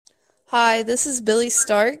Hi, this is Billy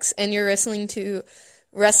Starks, and you're listening to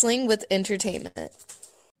Wrestling with Entertainment.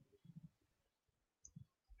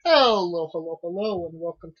 Hello, hello, hello, and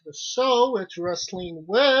welcome to the show. It's Wrestling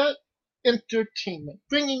with Entertainment,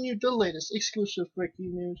 bringing you the latest exclusive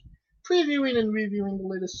breaking news, previewing and reviewing the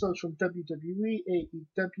latest shows from WWE,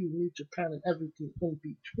 AEW, New Japan, and everything in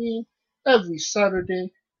between every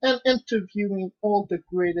Saturday, and interviewing all the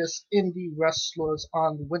greatest indie wrestlers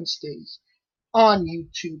on Wednesdays on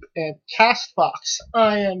YouTube and Castbox.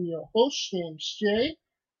 I am your host, James J,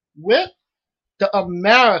 with the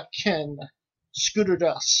American Scooter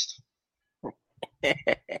Dust.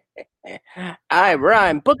 I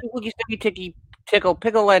rhyme boogie woogie sticky ticky tickle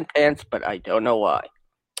pickle and pants, but I don't know why.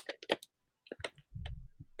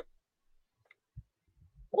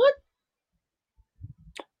 What?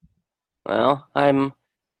 Well, I'm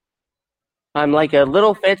like a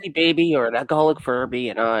little fancy baby or an alcoholic Furby,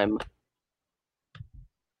 and I'm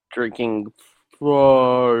drinking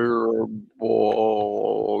Fireball.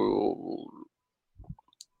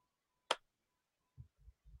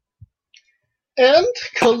 And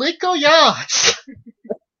Coleco Yachts.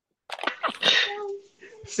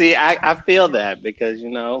 See, I feel that because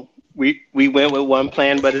we went with one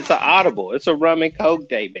plan, but it's an audible. It's a rum and coke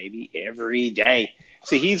day, baby, every day.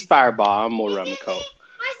 See, he's Fireball. I'm more rum and coke.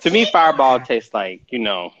 To me, Fireball tastes like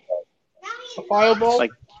A fireball?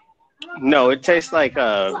 like no, it tastes like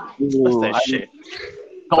what's Ooh, that shit?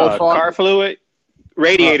 Goldschlager. Car fluid,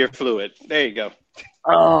 radiator fluid. There you go.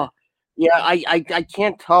 Oh, yeah. I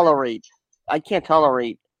can't tolerate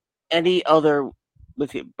any other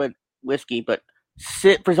whiskey, but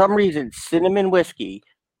for some reason cinnamon whiskey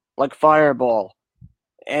like Fireball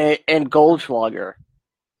and Goldschlager.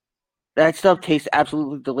 That stuff tastes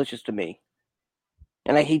absolutely delicious to me.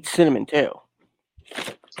 And I hate cinnamon too.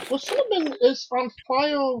 Well, cinnamon is on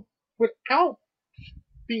fire without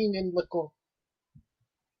being in liquor.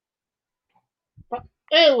 But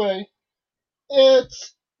anyway,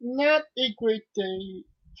 it's not a great day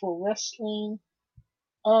for wrestling.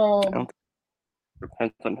 Um,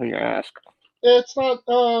 Depends on who you ask. it's not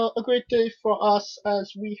a great day for us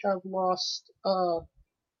as we have lost. Well,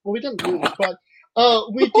 we didn't lose, but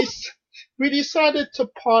we decided to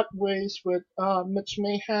part ways with Mitch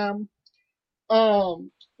Mayhem.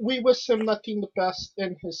 We wish him nothing but the best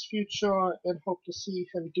in his future and hope to see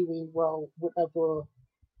him doing well, whatever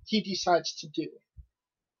he decides to do.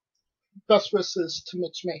 Best wishes to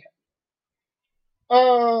Mitch Mayhem.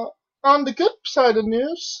 Uh, on the good side of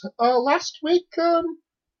news, last week,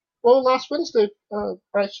 well, last Wednesday,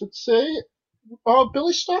 I should say,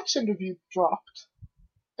 Billy Stark's interview dropped,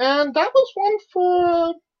 and that was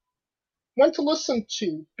one to listen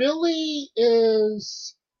to. Billy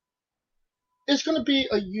is going to be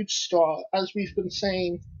a huge star, as we've been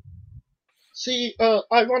saying. See,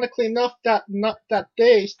 ironically enough, that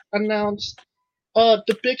day announced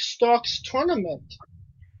the Big Stocks tournament,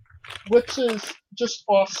 which is just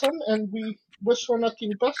awesome, and we wish her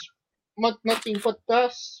nothing but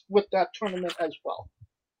best with that tournament as well.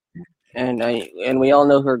 And we all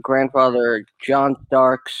know her grandfather John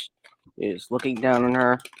Starks is looking down on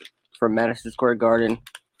her from Madison Square Garden.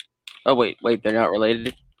 Oh wait, they're not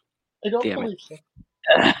related. I don't Damn believe so.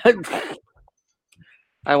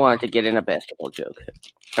 I wanted to get in a basketball joke.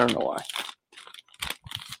 I don't know why.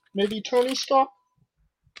 Maybe Tony Stark?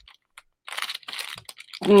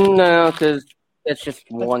 No, because it's just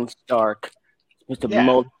one Stark. It's just Yeah.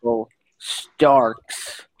 multiple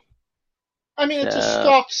Starks. I mean, it's a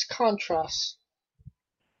Stark's contrast.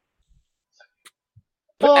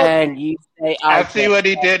 And you say I see what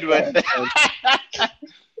he did with it.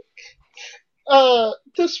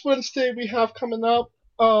 This Wednesday we have coming up,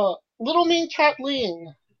 Little Mean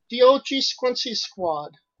Kathleen, the OG Squincy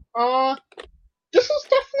Squad. This is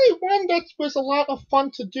definitely one that was a lot of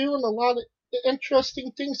fun to do and a lot of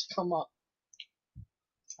interesting things come up.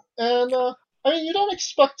 And, I mean, you don't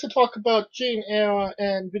expect to talk about Jane Eyre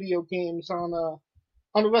and video games on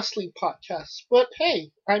a wrestling podcast, but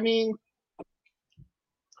hey, I mean,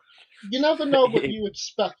 you never know what you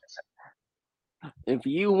expect. If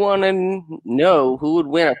you want to know who would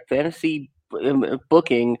win a fantasy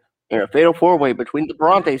booking in a fatal four-way between the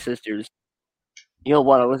Bronte sisters, you'll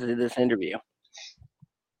want to listen to this interview.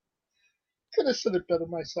 Could have said it better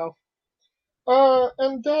myself.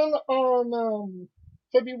 And then on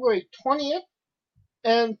February 20th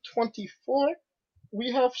and 24th,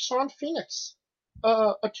 we have Sean Phoenix,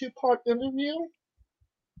 a two-part interview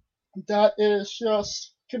that is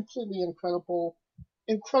just completely incredible.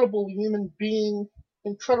 Incredible human being,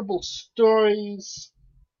 incredible stories.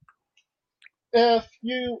 If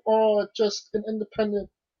you are just an independent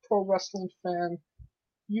pro wrestling fan,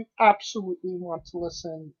 you absolutely want to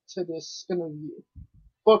listen to this interview.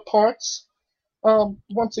 Both parts.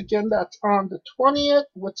 Once again, that's on the 20th,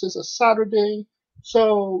 which is a Saturday.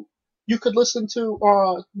 So you could listen to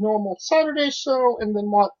our normal Saturday show and then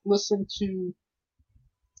listen to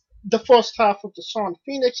the first half of the Sean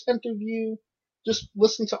Phoenix interview. Just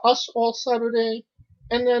listen to us all Saturday.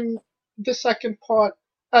 And then the second part,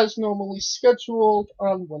 as normally scheduled,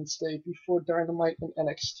 on Wednesday before Dynamite and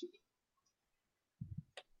NXT.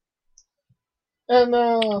 And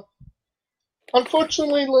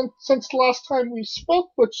unfortunately, since the last time we spoke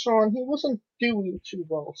with Sean, he wasn't doing too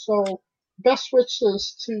well. So best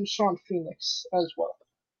wishes to Sean Phoenix as well.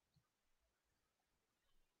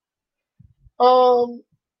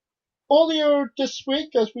 Earlier this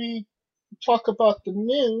week, as we talk about the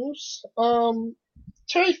news,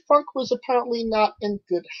 Terry Funk was apparently not in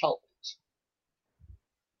good health.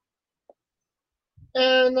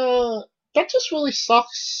 And that just really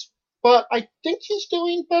sucks. But I think he's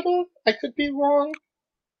doing better. I could be wrong.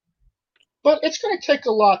 But it's going to take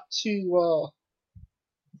a lot to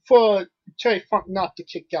for Terry Funk not to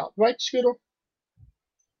kick out, right, Scooter?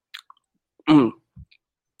 You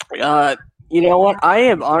know what? I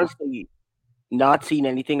have honestly not seen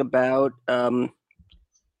anything about Terry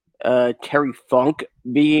Funk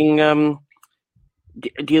being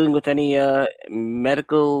dealing with any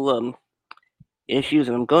medical issues,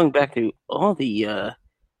 and I'm going back to all the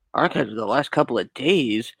archives of the last couple of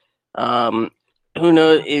days. Who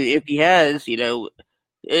knows if he has?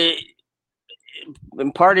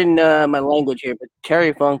 And pardon my language here, but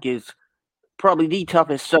Terry Funk is probably the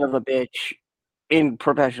toughest son of a bitch in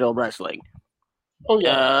professional wrestling. Oh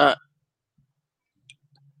yeah.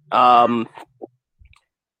 And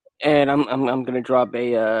I'm gonna drop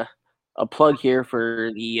a plug here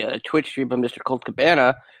for the Twitch stream of Mr. Colt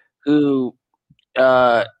Cabana, who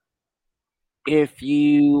if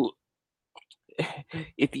you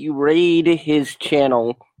raid his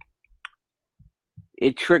channel,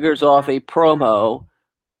 it triggers off a promo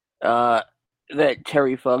that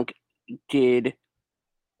Terry Funk did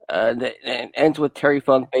that ends with Terry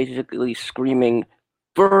Funk basically screaming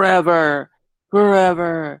forever,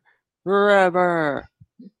 forever, forever.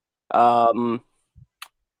 Yeah,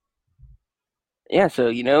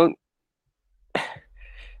 so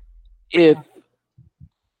if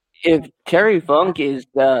Terry Funk is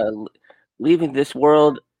leaving this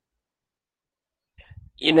world,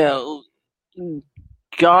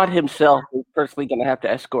 God himself is personally going to have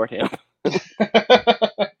to escort him.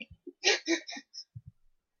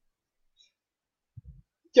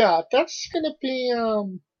 Yeah, that's gonna be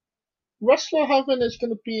Wrestler Heaven is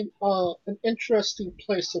gonna be an interesting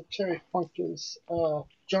place if Terry Funk is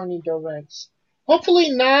joining their ranks. Hopefully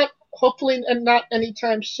not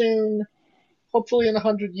anytime soon. Hopefully in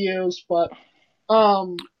 100 years, but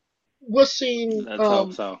we're seeing Let's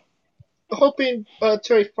hope so. Hoping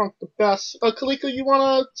Terry Funk the best. Kaliko, you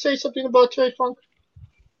wanna say something about Terry Funk?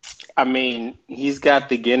 I mean, he's got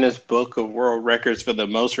the Guinness Book of World Records for the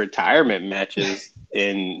most retirement matches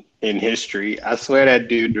in history. I swear that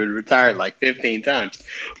dude retired like 15 times.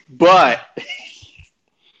 But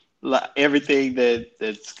everything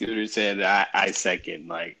that Scooter said, I second.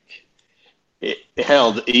 Like,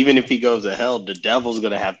 hell, even if he goes to hell, the devil's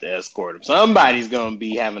gonna have to escort him. Somebody's gonna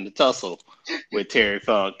be having to tussle with Terry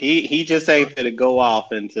Funk. He just ain't gonna go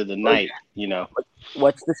off into the night,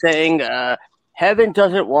 What's the saying? Heaven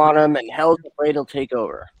doesn't want him, and hell's afraid he'll take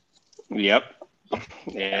over. Yep.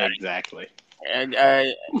 Yeah, exactly. And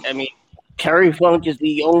I mean, Terry Funk is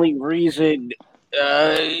the only reason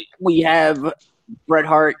we have Bret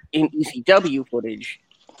Hart in ECW footage.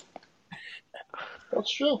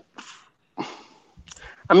 That's true.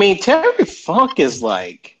 I mean, Terry Funk is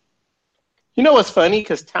like, what's funny?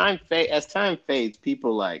 Because as time fades,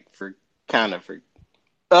 people for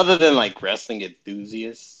other than like wrestling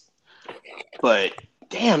enthusiasts. But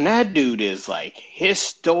damn, that dude is like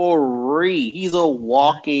history. He's a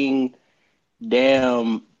walking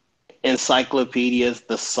damn encyclopedia,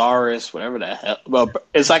 thesaurus, whatever the hell. Well,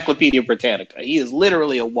 Encyclopedia Britannica. He is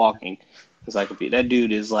literally a walking encyclopedia. That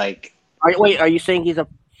dude is like. Are you saying he's a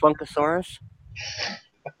Funkasaurus?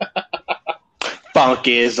 Funk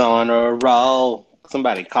is on a roll.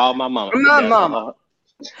 Somebody call my mama. My mama.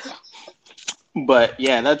 But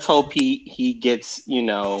yeah, let's hope he gets,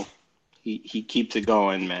 he keeps it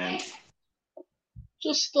going, man.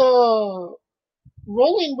 Just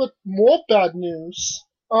rolling with more bad news.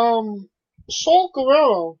 Sol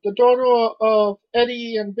Guerrero, the daughter of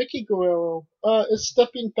Eddie and Vicky Guerrero, is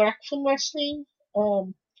stepping back from wrestling.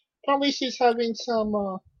 Apparently she's having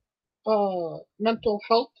some mental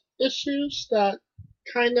health issues that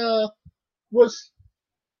kind of was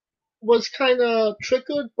was kind of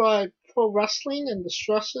triggered by pro wrestling and the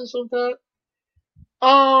stresses of that.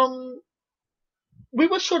 We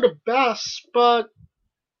wish her the best, but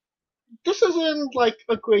this isn't like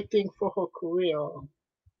a great thing for her career.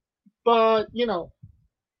 But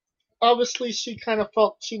obviously she kind of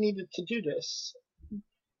felt she needed to do this.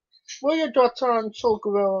 What are your thoughts on Sol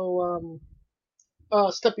Guerrero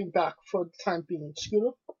stepping back for the time being,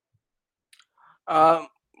 Scooter?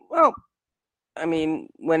 Well, I mean,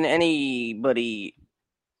 when anybody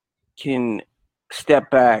can step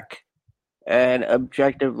back and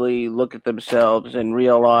objectively look at themselves and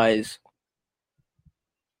realize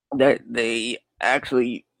that they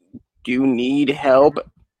actually do need help,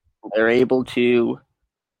 they're able to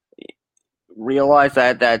realize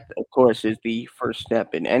that of course is the first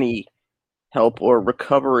step in any help or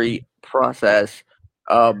recovery process.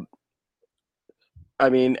 I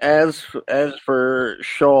mean, as for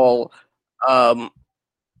Shawl,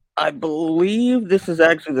 I believe this is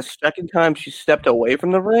actually the second time she stepped away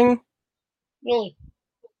from the ring. Really?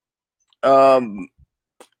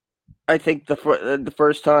 I think the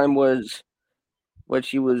first time was when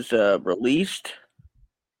she was released.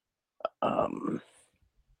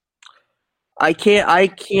 I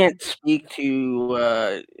can't speak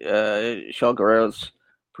to Shaul Guerrero's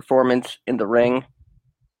performance in the ring,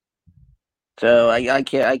 so I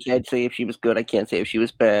can't say if she was good. I can't say if she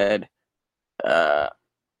was bad. But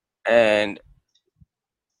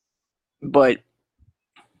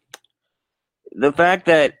the fact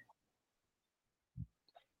that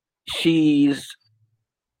she's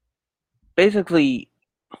basically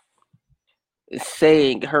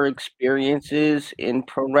saying her experiences in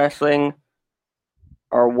pro wrestling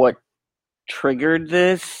are what triggered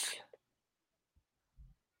this,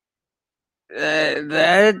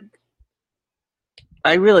 that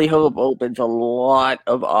I really hope opens a lot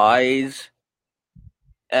of eyes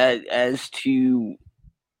as to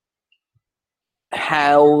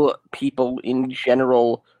how people in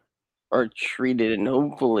general are treated, and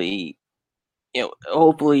hopefully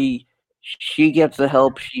she gets the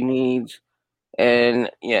help she needs, and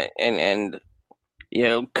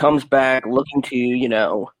comes back looking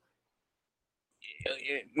to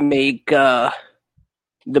make the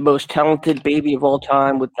most talented baby of all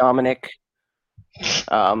time with Dominic.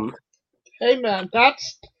 Hey man,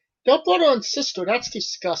 that's their brother and sister. That's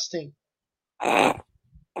disgusting.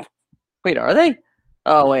 Wait, are they?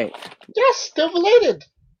 Oh wait. Yes, they're related.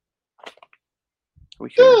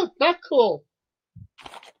 Dude, not cool.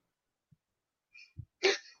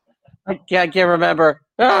 I can't remember.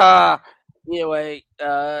 Anyway,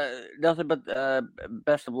 nothing but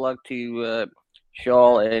best of luck to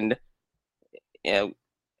Shaul, and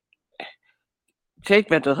take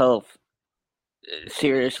mental health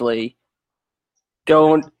seriously.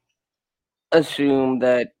 Don't assume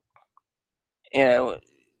that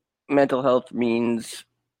mental health means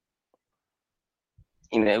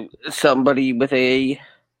somebody with a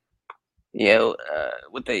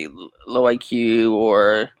with a low IQ,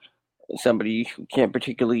 or somebody who can't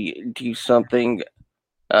particularly do something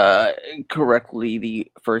correctly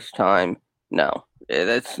the first time. No,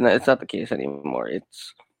 it's not the case anymore.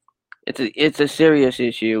 It's a serious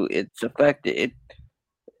issue. It's affecting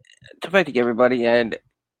everybody, and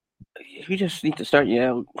we just need to start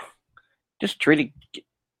just treating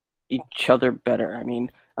each other better. I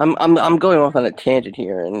mean, I'm going off on a tangent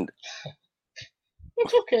here, and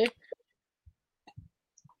it's okay.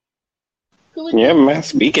 Yeah, man,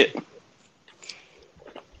 speak it.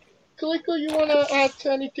 Kaliko, you want to add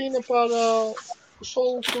to anything about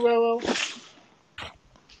Sol Guerrero?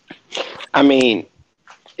 I mean,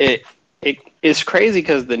 it's crazy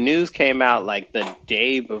because the news came out like the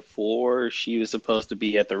day before she was supposed to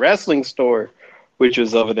be at the wrestling store, which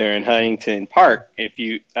was over there in Huntington Park. I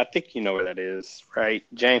think you know where that is, right,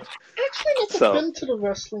 James? Actually, I've never been to the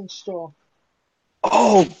wrestling store.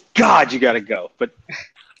 Oh God, you gotta go! But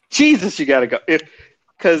Jesus, you gotta go.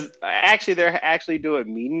 Because actually, they're actually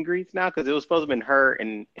doing meet and greets now. Because it was supposed to have been her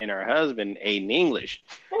and her husband, Aiden English,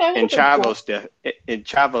 and Chavo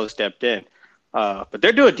stepped in. But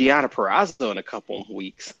they're doing Deonna Purrazzo in a couple of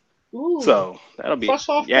weeks. Ooh. So that'll be that's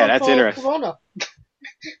interesting. Corona.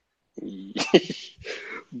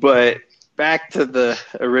 But back to the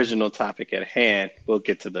original topic at hand. We'll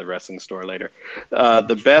get to the wrestling store later.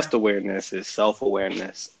 The best awareness is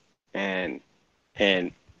self-awareness, and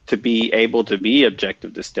to be able to be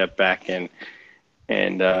objective, to step back and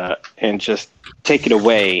just take it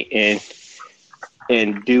away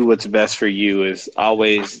and do what's best for you is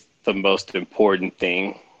always the most important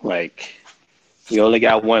thing. Like, you only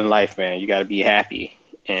got one life, man. You got to be happy,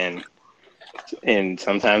 and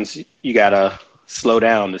sometimes you gotta slow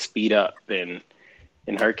down, to speed up. And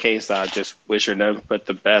in her case, I just wish her nothing but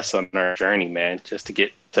the best on her journey, man, just to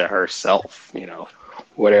get to herself,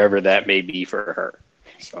 whatever that may be for her.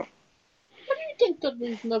 So, What do you think that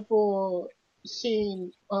we've never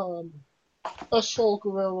seen a Sol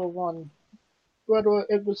Guerrero run? Whether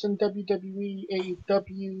it was in WWE,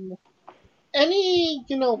 AEW, any,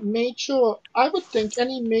 major, I would think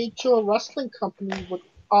any major wrestling company would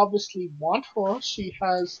obviously want her. She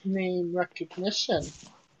has name recognition.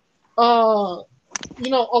 A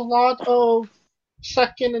lot of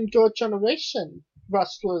second and third generation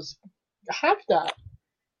wrestlers have that.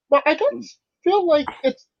 But I don't feel like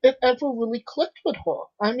it ever really clicked with her.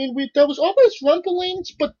 I mean, there was always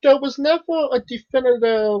rumblings, but there was never a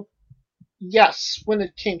definitive yes when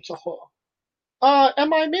it came to her.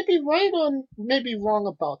 Am I maybe right or maybe wrong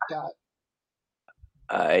about that?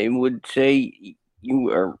 I would say you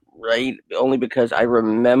are right, only because I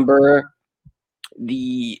remember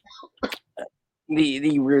the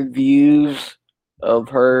reviews of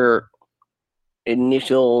her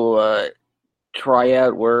initial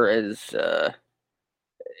tryout were as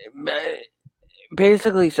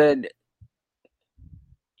basically said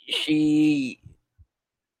she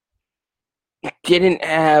didn't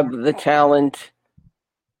have the talent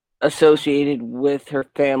associated with her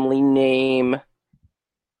family name,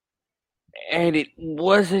 and it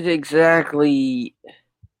wasn't exactly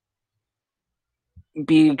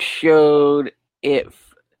being showed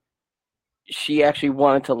if she actually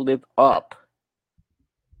wanted to live up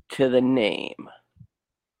to the name.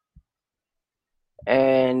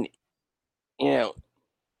 And,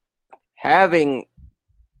 having,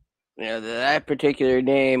 that particular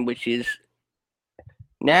name, which is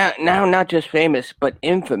now not just famous, but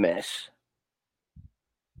infamous.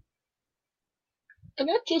 And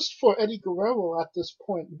not just for Eddie Guerrero at this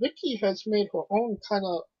point. Vicky has made her own kind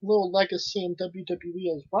of little legacy in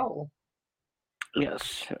WWE as well.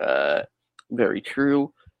 Yes, very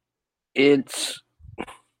true. It's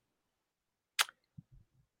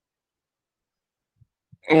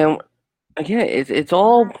and again, it's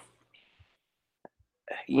all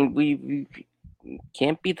we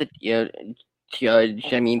can't be the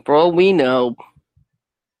judge. I mean, for all we know,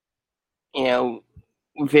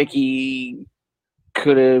 Vicky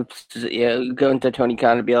could have gone to Tony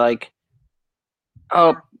Khan and be like,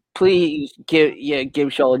 "Oh, please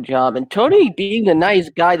give Shaw a job." And Tony, being the nice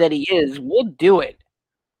guy that he is, would do it.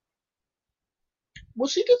 Well,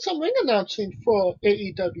 she did some ring announcing for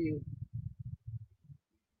AEW.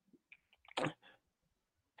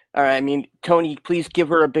 All right, I mean, Tony, please give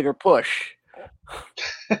her a bigger push.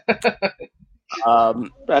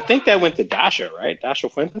 I think that went to Dasha, right? Dasha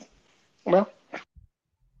Fuentes? Well,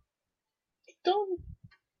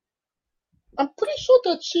 I'm pretty sure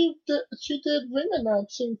that she did ring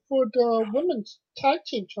announcing for the women's tag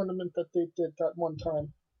team tournament that they did that one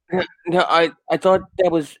time. No, I thought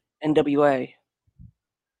that was NWA.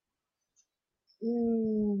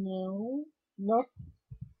 No, not.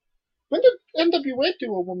 When did NWA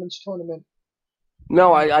do a women's tournament?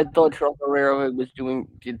 No, I thought Charles Guerrero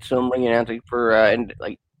did some ring announcing for and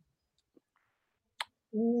like.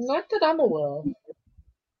 Not that I'm aware of.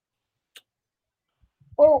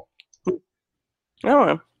 Oh. I don't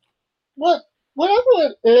know. Whatever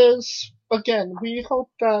it is, again, we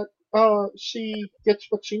hope that she gets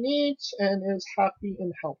what she needs and is happy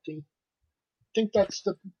and healthy. I think that's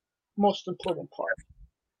the most important part.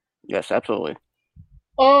 Yes, absolutely.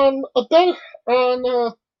 On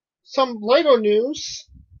some lighter news,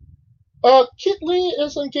 Kit Lee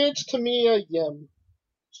is engaged to Mia Yim.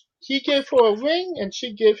 He gave her a ring and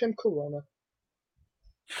she gave him Corona.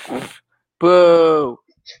 Boo!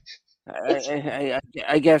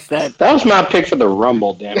 I guess that was my pick for the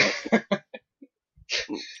Rumble, damn it.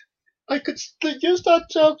 I could use that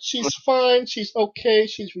joke. She's fine. She's okay.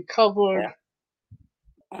 She's recovered.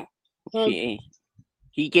 Yeah.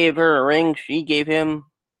 He gave her a ring. She gave him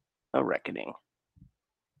a reckoning.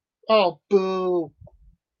 Oh, boo.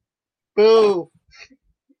 Boo.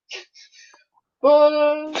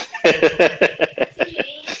 But,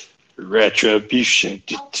 Retribution.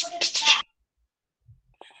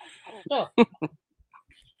 Yeah.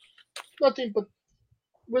 Nothing but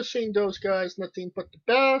wishing those guys nothing but the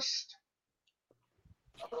best.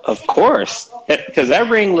 Of course, because that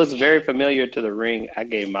ring looks very familiar to the ring I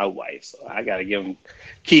gave my wife, so I got to give him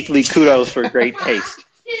Keith Lee kudos for great taste.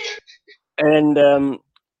 And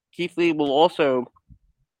Keith Lee will also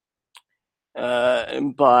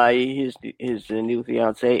buy his new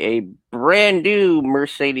fiance a brand new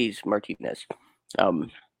Mercedes Martinez. I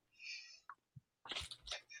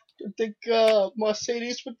think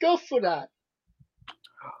Mercedes would go for that.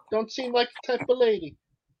 Don't seem like the type of lady.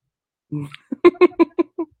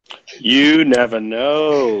 You never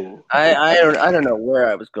know. I don't know where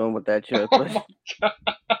I was going with that joke, Oh but my god.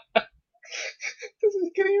 This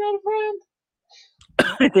is getting out of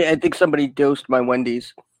hand. I think somebody dosed my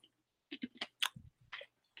Wendy's.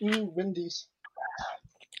 Wendy's.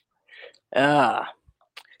 Ah,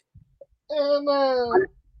 And,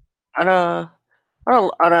 on a,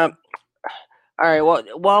 on a. All right. Well,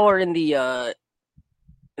 while we're in the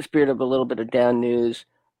spirit of a little bit of down news,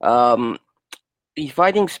 um, the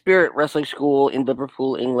Fighting Spirit Wrestling School in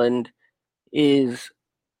Liverpool, England, is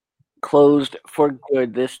closed for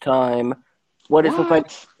good this time. What is the Fighting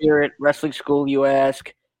What? Spirit Wrestling School, you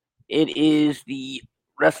ask? It is the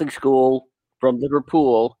wrestling school from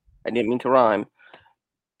Liverpool. I didn't mean to rhyme.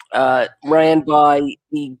 Ran by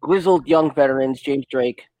the grizzled young veterans James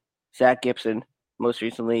Drake, Zach Gibson, most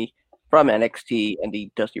recently from NXT and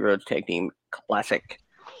the Dusty Rhodes Tag Team Classic.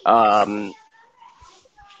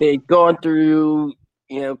 They've gone through,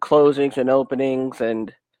 closings and openings,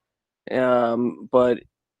 and but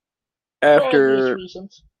for obvious after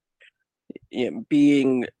reasons.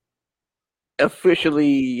 being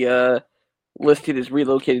officially listed as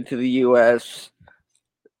relocated to the U.S.,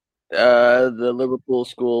 the Liverpool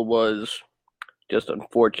school was just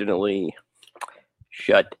unfortunately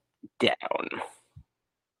shut down.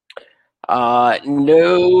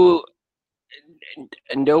 No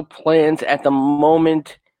plans at the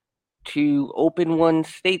moment to open one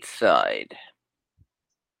stateside.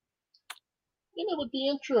 It would be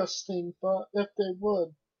interesting, but if they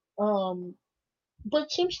would. But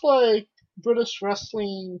it seems like British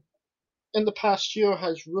wrestling in the past year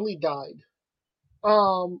has really died.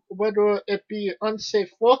 Whether it be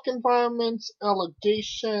unsafe work environments,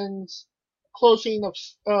 allegations, closing of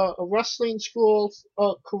wrestling schools,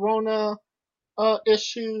 corona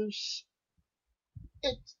issues,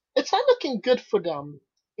 it's not looking good for them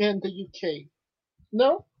in the UK.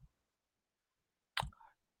 No?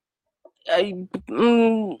 I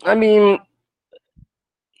mean,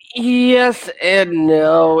 yes and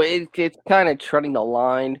no. It's kind of treading the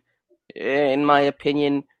line, in my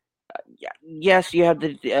opinion. Yes, you have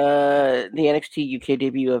the NXT UK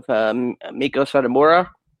debut of Miko Satomura,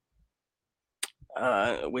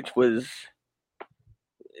 which was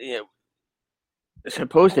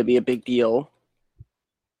supposed to be a big deal.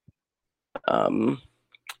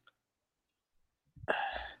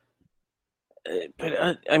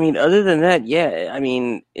 But I mean, other than that, yeah, I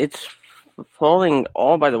mean, it's falling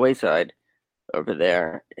all by the wayside over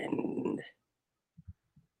there,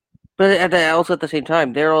 but also at the same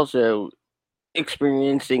time, they're also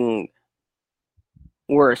experiencing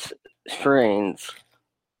worse strains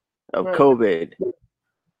of Right. COVID.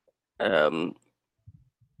 Kaliko,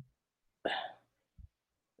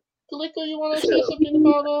 you want to say something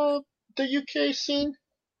about the UK scene?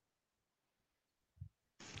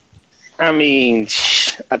 I mean,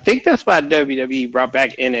 I think that's why WWE brought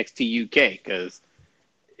back NXT UK, because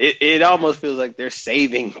it almost feels like they're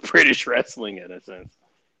saving British wrestling in a sense.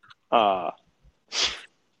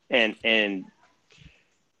 And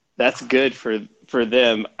that's good for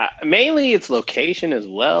them. Mainly its location as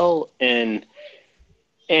well, and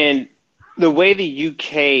the way the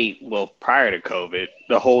UK, well, prior to COVID,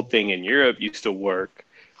 the whole thing in Europe used to work.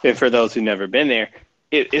 And for those who've never been there,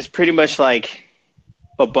 it's pretty much like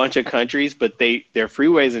a bunch of countries, but their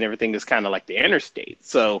freeways and everything is kind of like the interstate.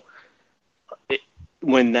 So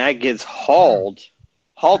when that gets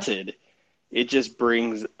halted, it just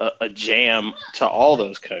brings a jam to all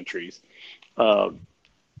those countries.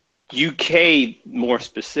 UK more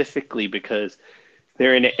specifically, because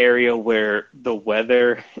they're in an area where the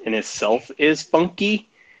weather in itself is funky.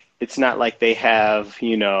 It's not like they have,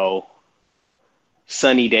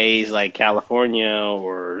 sunny days like California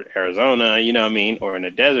or Arizona, you know what I mean, or in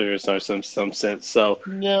a desert or some sense. So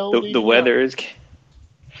No, the weather is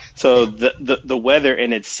so the weather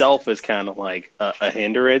in itself is kind of like a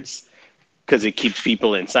hindrance because it keeps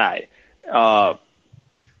people inside. Damn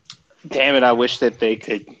it, I wish that they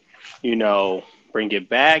could, bring it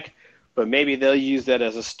back, but maybe they'll use that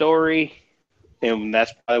as a story. And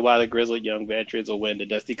that's probably why the Grizzled Young Veterans will win the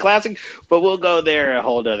Dusty Classic. But we'll go there a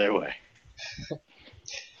whole other way.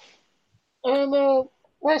 And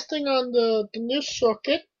last thing on the news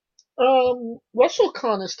circuit,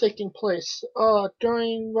 WrestleCon is taking place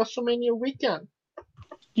during WrestleMania weekend.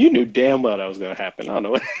 You knew damn well that was going to happen. I don't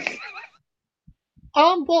know.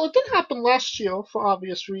 Well, it didn't happen last year for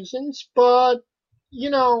obvious reasons, but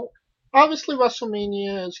obviously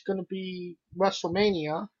WrestleMania is going to be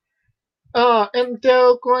WrestleMania, and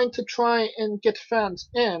they're going to try and get fans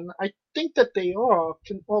in. I think that they are,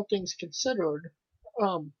 all things considered.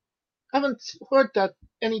 haven't heard that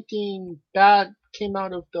anything bad came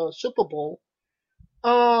out of the Super Bowl.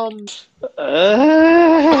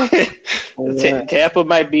 Tampa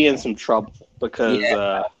might be in some trouble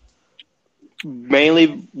because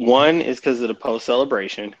mainly one is because of the post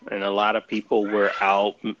celebration, and a lot of people were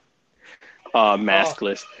out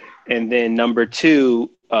maskless. And then number two,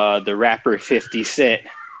 the rapper 50 Cent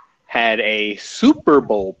had a Super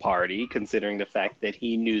Bowl party, considering the fact that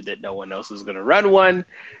he knew that no one else was going to run one,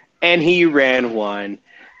 and he ran one.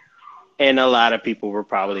 And a lot of people were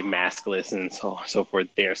probably maskless and so on and so forth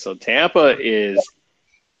there. So Tampa is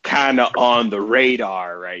kind of on the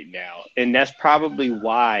radar right now. And that's probably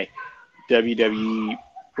why WWE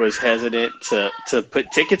was hesitant to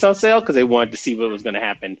put tickets on sale, because they wanted to see what was going to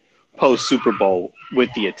happen post Super Bowl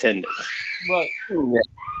with the attendance. Right.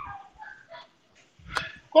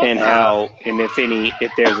 And how, and if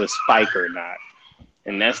there's a spike or not.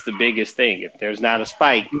 And that's the biggest thing. If there's not a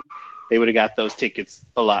spike, they would have got those tickets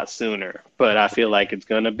a lot sooner. But I feel like it's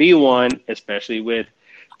going to be one, especially with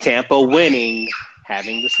Tampa winning,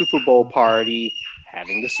 having the Super Bowl party,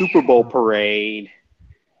 having the Super Bowl parade.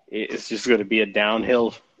 It's just going to be a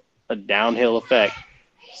downhill effect.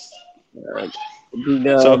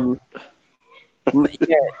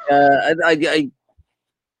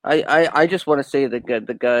 I just want to say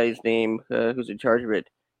the guy's name who's in charge of it,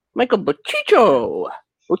 Michael Buciccio.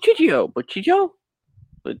 Why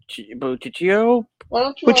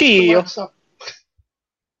don't you ask Alexa?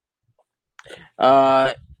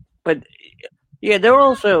 But yeah, they're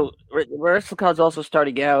also WrestleCon's also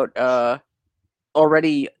starting out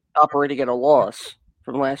already operating at a loss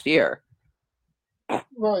from last year.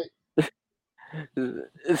 Right.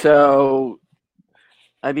 So,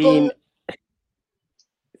 I mean,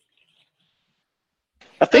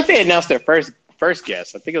 I think they announced their first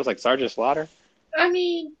guest. I think it was like Sergeant Slaughter. I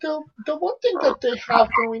mean, the one thing that they have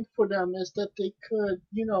going for them is that they could,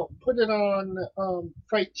 put it on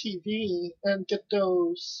Fight TV and get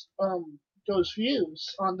those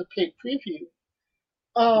views on the paid preview.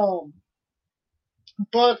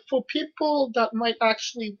 But for people that might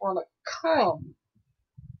actually want to come,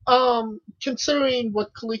 considering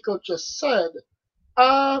what Kaliko just said,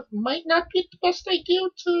 might not be the best idea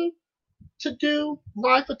to do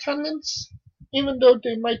live attendance, even though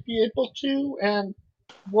they might be able to and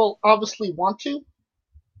will obviously want to.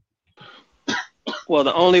 Well,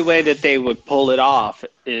 the only way that they would pull it off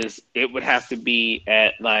is it would have to be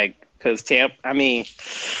at because Tampa. I mean,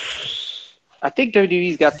 I think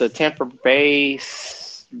WWE's got the Tampa Bay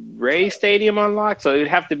Rays Stadium unlocked, so it would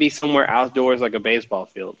have to be somewhere outdoors, like a baseball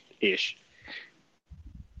field ish,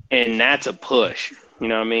 and that's a push. You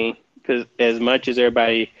know what I mean? Because as much as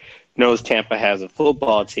everybody knows Tampa has a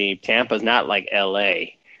football team, Tampa's not like LA,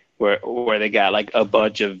 where they got like a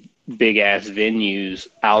bunch of big ass venues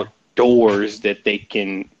outdoors that they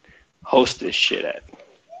can host this shit at.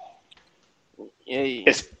 Yeah.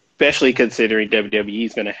 Especially considering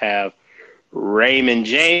WWE's going to have Raymond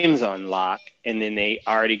James on lock, and then they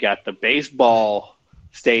already got the baseball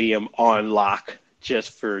stadium on lock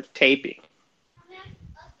just for taping.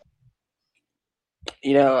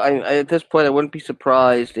 I at this point I wouldn't be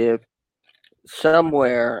surprised if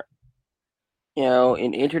somewhere,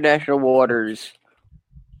 in international waters,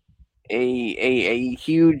 a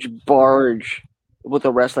huge barge with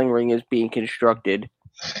a wrestling ring is being constructed.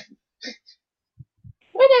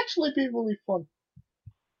 Would actually be really fun.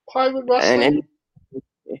 Pirate wrestling.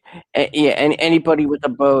 And anybody with a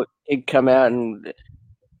boat can come out, and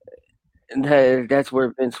that's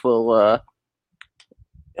where Vince will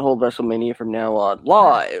hold WrestleMania from now on,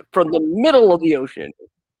 live from the middle of the ocean.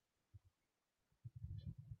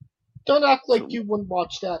 Don't act like you wouldn't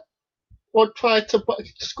watch that, or try to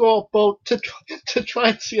score a boat to try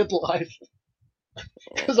and see it live.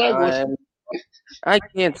 Because I would. I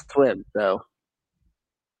can't swim, so.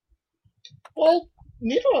 Well,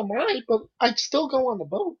 neither am I, but I'd still go on the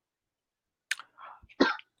boat.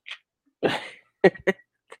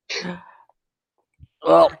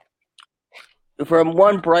 Well, from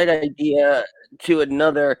one bright idea to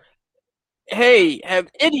another, hey, have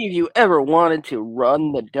any of you ever wanted to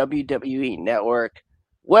run the WWE Network?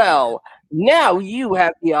 Well, now you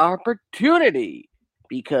have the opportunity,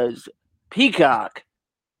 because Peacock,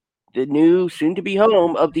 the new soon-to-be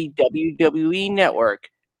home of the WWE Network,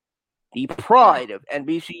 the pride of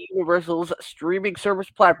NBC Universal's streaming service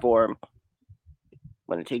platform,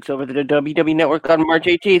 when it takes over the WWE Network on March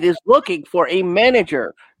 18th, is looking for a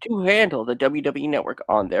manager to handle the WWE Network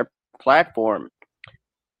on their platform.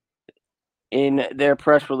 In their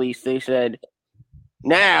press release, they said,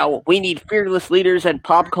 Now, we need fearless leaders and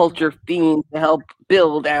pop culture fiends to help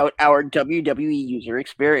build out our WWE user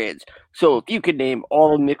experience. So if you could name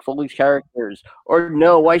all of Mick Foley's characters, or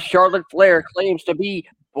know why Charlotte Flair claims to be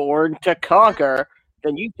born to conquer,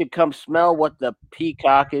 then you can come smell what the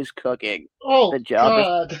peacock is cooking. Oh, The job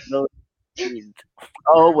God. is...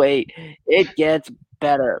 Oh, wait. It gets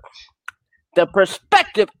better. The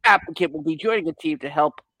prospective applicant will be joining a team to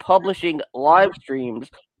help publishing live streams,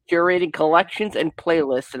 curating collections and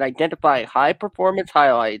playlists, and identifying high-performance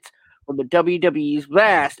highlights from the WWE's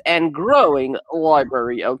vast and growing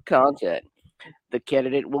library of content. The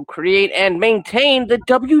candidate will create and maintain the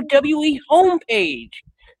WWE homepage,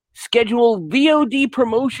 schedule VOD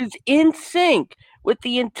promotions in sync with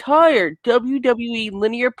the entire WWE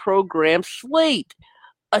linear program slate,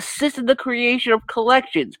 assist in the creation of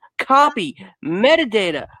collections, copy,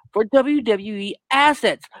 metadata for WWE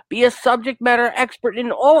assets, be a subject matter expert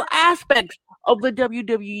in all aspects of the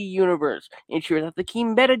WWE universe, ensure that the key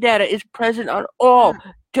metadata is present on all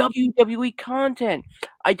WWE content,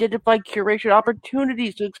 identify curation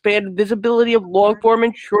opportunities to expand visibility of long-form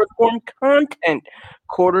and short-form content,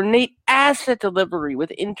 coordinate asset delivery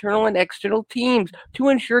with internal and external teams to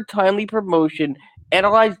ensure timely promotion,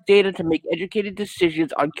 analyze data to make educated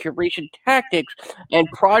decisions on curation tactics, and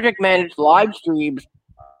project manage live streams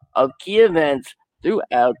of key events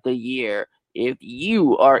throughout the year. If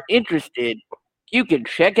you are interested, you can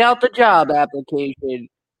check out the job application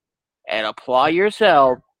and apply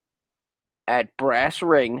yourself at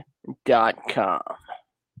brassring.com.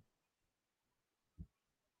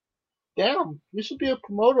 Damn, you should be a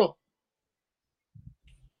promoter.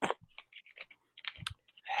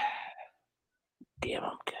 Damn,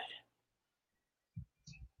 I'm good.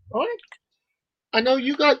 All right. I know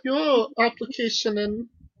you got your application in,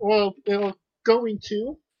 or going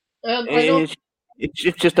to, and I know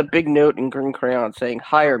It's just a big note in green crayon saying,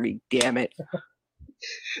 "Hire me, damn it."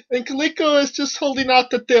 and Kaliko is just holding out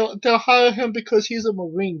that they'll hire him because he's a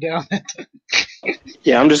Marine, damn it.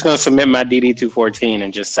 Yeah, I'm just gonna submit my DD-214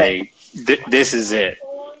 and just say this is it.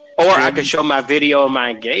 Or I could show my video of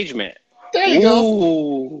my engagement. There you go.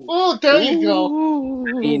 Ooh. Oh, there you go.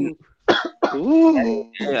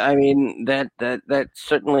 I mean that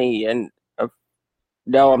certainly, and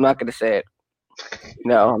no, I'm not going to say it.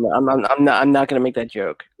 No, I'm not going to make that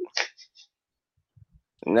joke.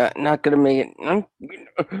 Not going to make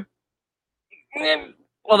it.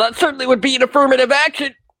 Well, that certainly would be an affirmative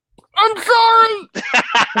action. I'm sorry.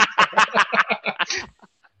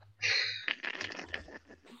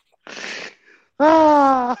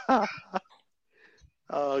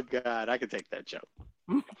 Oh God, I could take that joke.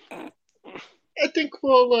 I think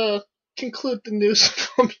we'll conclude the news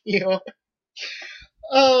from here.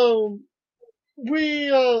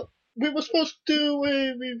 We were supposed to do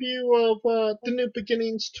a review of the New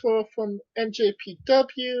Beginnings tour from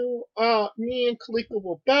NJPW. Me and Kalika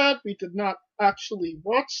were bad. We did not actually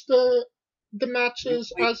watch the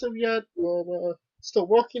matches as of yet. We're still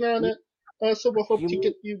working on it. So we'll hope to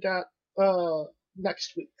get you that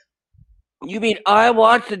next week. You mean I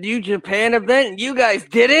watched the New Japan event and you guys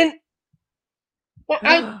didn't? Well,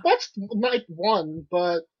 I watched night 1,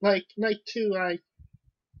 but like night 2,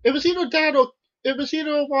 it was either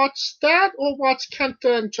watch that or watch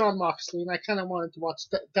Kenta and John Moxley, and I kind of wanted to watch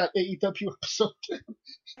that AEW episode.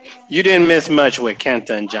 You didn't miss much with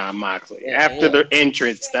Kenta and John Moxley. After their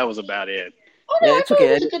entrance, that was about it. Oh no, I thought it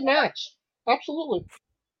was a good match. Absolutely.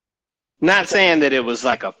 Not saying that it was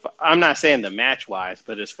like I'm not saying the match wise,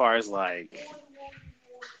 but as far as like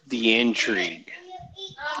the intrigue.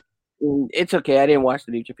 It's okay. I didn't watch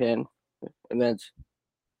the New Japan events.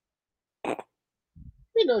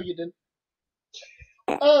 We know you didn't.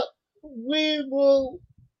 We will,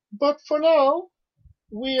 but for now,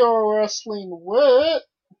 we are wrestling with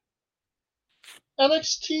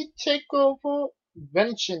NXT TakeOver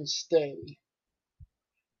Vengeance Day.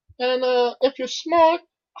 And if you're smart,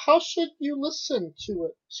 how should you listen to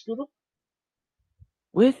it, Scooter?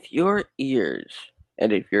 With your ears.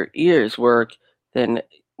 And if your ears work, then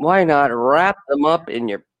why not wrap them up in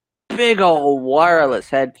your big old wireless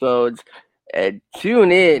headphones and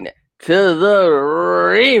tune in to the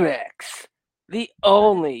remix, the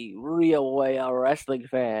only real way a wrestling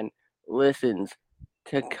fan listens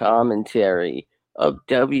to commentary of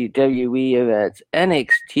WWE events,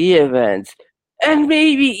 NXT events, and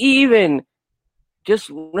maybe even just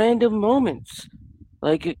random moments.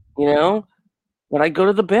 Like, you know, when I go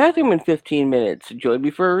to the bathroom in 15 minutes, join me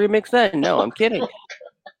for a remix then. No, I'm kidding.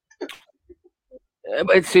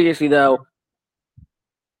 But seriously, though,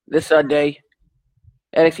 this Sunday,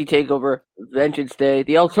 NXT TakeOver Vengeance Day,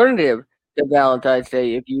 the alternative to Valentine's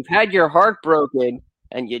Day. If you've had your heart broken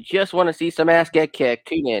and you just want to see some ass get kicked,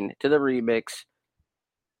 tune in to the remix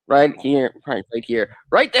right here,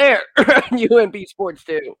 right there, UMB Sports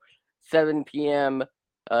 2, 7 p.m.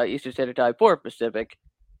 Eastern Standard Time, 4 Pacific.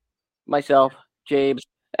 Myself, James,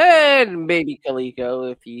 and maybe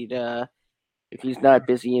Kaliko if he's not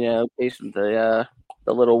busy, chasing the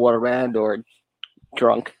little one around or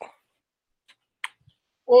drunk.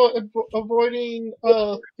 Or avoiding,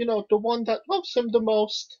 the one that loves him the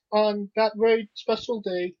most on that very special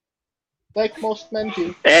day, like most men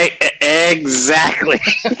do. Exactly.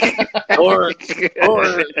 or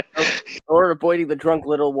avoiding the drunk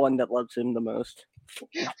little one that loves him the most.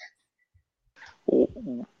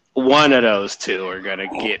 One of those two are gonna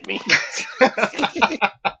get me.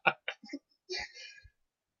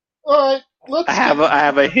 All right, I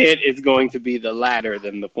have a hint. It's going to be the latter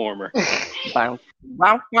than the former. Bow,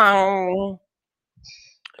 bow, bow.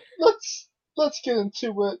 Let's get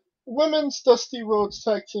into it. Women's Dusty Rhodes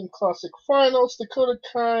Tag Team Classic Finals: Dakota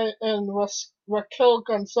Kai and Raquel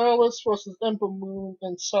Gonzalez versus Ember Moon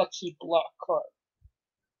and Shotzi Blackheart.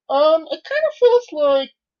 It kind of feels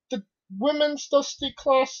like the Women's Dusty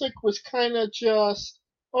Classic was kind of just,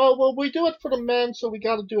 oh well, we do it for the men, so we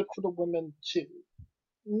got to do it for the women too.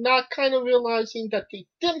 Not kind of realizing that they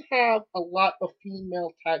didn't have a lot of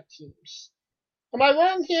female tag teams. Am I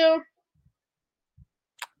wrong here?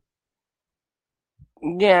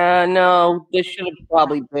 Yeah, no, this should have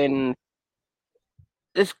probably been.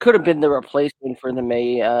 This could have been the replacement for the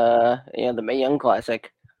Mae Young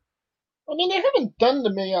Classic. I mean, they haven't done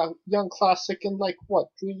the Mae Young Classic in 3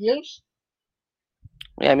 years?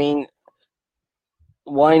 I mean,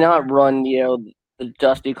 why not run the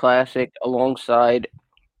Dusty Classic alongside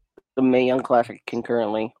the Mae Young Classic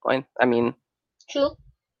concurrently? I mean, True.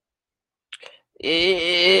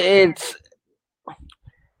 It's.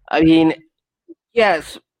 I mean,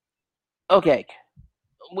 yes. Okay.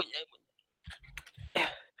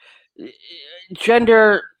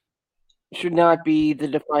 Gender should not be the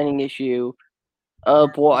defining issue of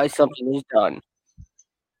why something is done.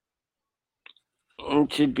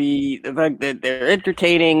 It should be the fact that they're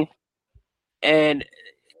entertaining and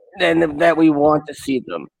then that we want to see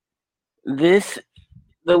them. The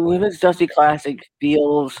Women's Dusty Classic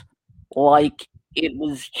feels like it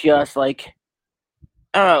was just like,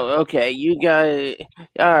 oh, okay, you guys,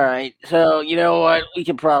 all right, so you know what, we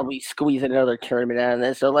can probably squeeze another tournament out of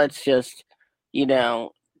this, so let's just,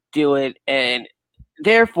 do it, and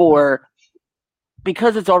therefore,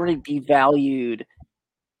 because it's already devalued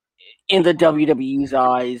in the WWE's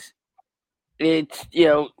eyes, it's,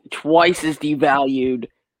 twice as devalued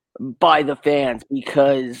by the fans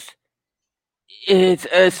because it's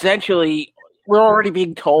essentially, we're already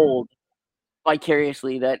being told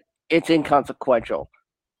vicariously that it's inconsequential.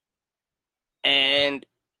 And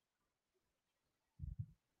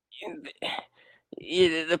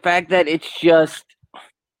the fact that it's just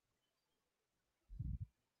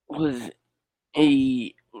was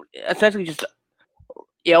essentially just,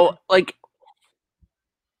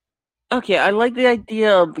 okay, I like the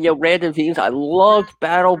idea of, random teams. I loved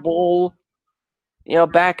Battle Bowl,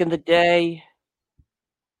 back in the day,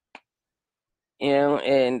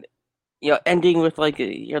 and, ending with,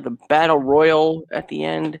 the Battle Royal at the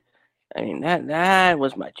end. I mean, that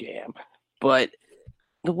was my jam. But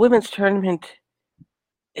the women's tournament,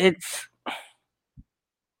 it's...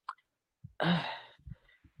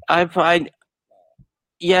 I find,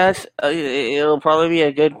 yes, it'll probably be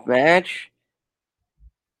a good match,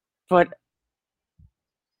 but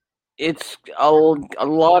it's a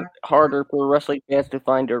lot harder for wrestling fans to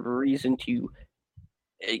find a reason to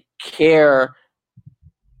care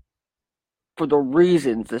for the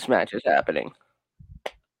reasons this match is happening.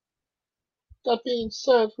 That being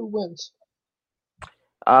said, who wins?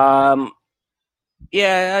 Yeah,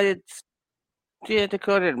 it's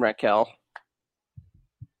Dakota and Raquel.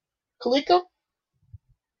 Kaliko?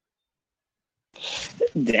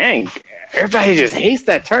 Dang, everybody just hates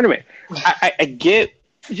that tournament. I get,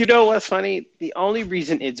 what's funny? The only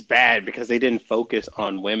reason it's bad because they didn't focus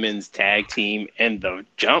on women's tag team and the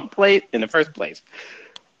jump plate in the first place.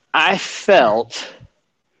 I felt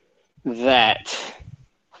that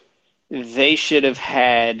they should have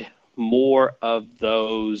had more of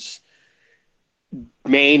those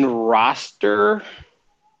main roster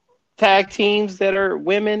tag teams that are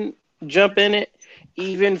women jump in it,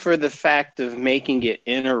 even for the fact of making it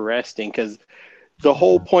interesting, because the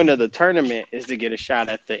whole point of the tournament is to get a shot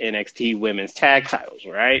at the NXT women's tag titles,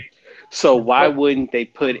 right? So why wouldn't they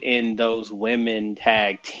put in those women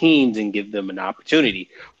tag teams and give them an opportunity?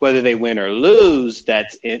 Whether they win or lose,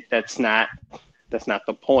 that's it. That's not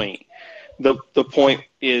the point. The point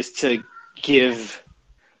is to give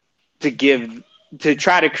to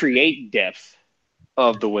try to create depth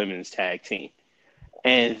of the women's tag team.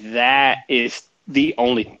 And that is the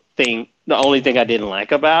only thing I didn't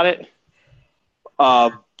like about it.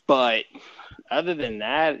 But other than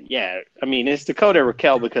that, yeah, I mean, it's Dakota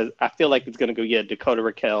Raquel because I feel like it's going to go get a Dakota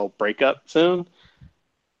Raquel breakup soon,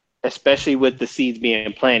 especially with the seeds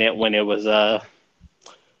being planted when it was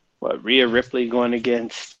Rhea Ripley going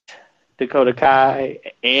against Dakota Kai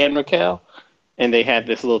and Raquel, and they had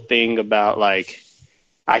this little thing about like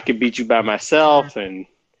I could beat you by myself, and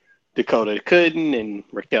Dakota couldn't, and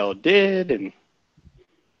Raquel did, and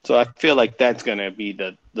so I feel like that's going to be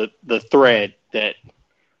the thread that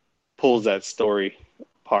pulls that story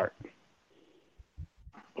apart.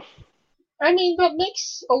 I mean, that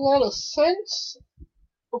makes a lot of sense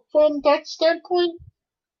from that standpoint,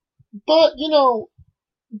 but,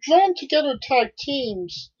 drawn together tag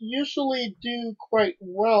teams usually do quite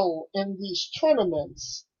well in these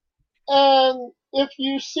tournaments. And if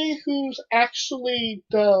you see who's actually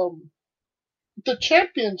the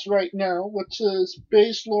champions right now, which is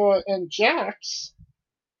Baszler and Jax,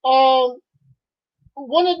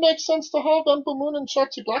 wouldn't it make sense to have Ember Moon and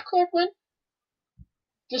Shotzi Blackheart win?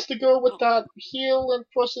 Just to go with that heel and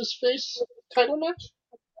versus face title match?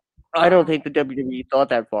 I don't think the WWE thought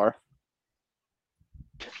that far.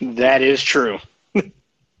 That is true.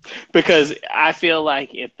 Because I feel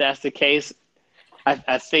like if that's the case,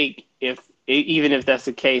 I think even if that's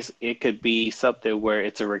the case, it could be something where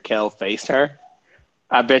it's a Raquel face her.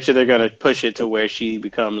 I bet you they're going to push it to where she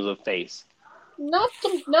becomes a face. Not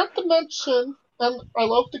to mention, and I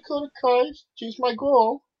love Dakota Kai. She's my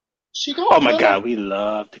girl. Oh my God, we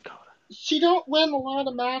love Dakota. She don't win a lot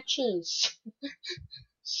of matches.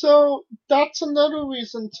 So that's another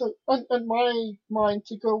reason to, in my mind,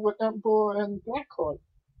 to go with Ember and Blackheart.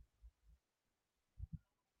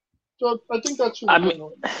 So I think that's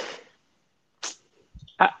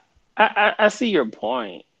I see your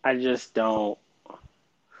point. I just don't.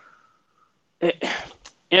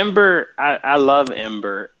 Ember, I love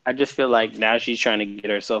Ember. I just feel like now she's trying to get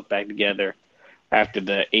herself back together after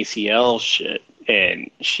the ACL shit, and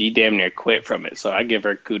she damn near quit from it. So I give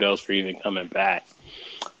her kudos for even coming back.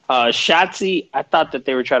 Shotzi, I thought that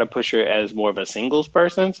they were trying to push her as more of a singles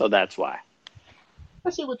person, so that's why. I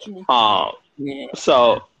see what you mean. Yeah.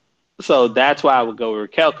 So that's why I would go with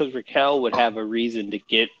Raquel, because Raquel would have a reason to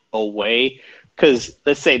get away. Because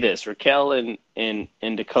let's say this, Raquel and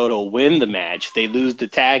Dakota win the match. They lose the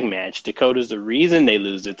tag match. Dakota's the reason they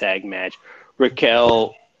lose the tag match.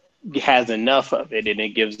 Raquel has enough of it, and it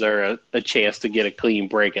gives her a chance to get a clean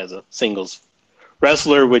break as a singles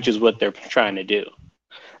wrestler, which is what they're trying to do.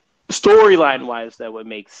 Storyline-wise, that would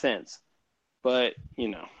make sense. But,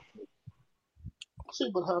 See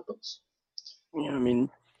what happens. Yeah, I mean,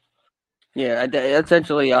 yeah,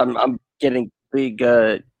 essentially, I'm getting big,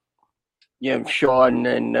 Shawn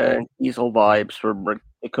and Diesel vibes from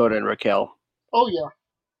Dakota and Raquel. Oh yeah.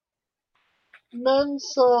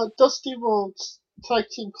 Men's Dusty Rhodes Tag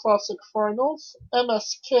Team Classic Finals: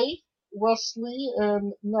 MSK, Wesley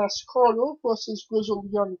and Nas Carter versus Grizzled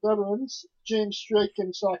Young Veterans James Drake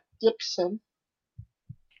and Zach Gibson.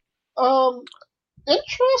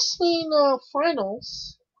 Interesting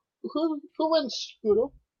finals. Who wins, Scooter?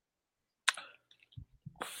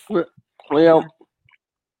 Well,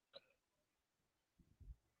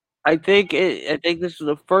 I think this is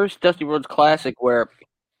the first Dusty Rhodes Classic where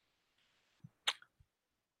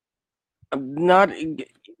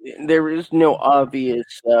there is no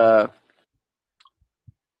obvious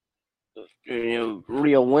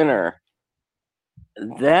real winner.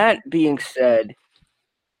 That being said,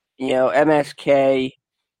 MSK,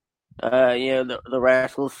 the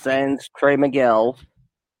Rascal Sens, Trey Miguel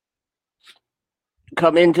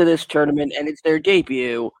come into this tournament, and it's their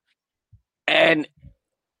debut, and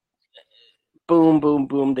boom, boom,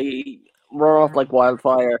 boom, they roar off like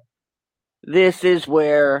wildfire. This is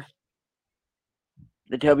where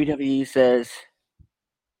the WWE says,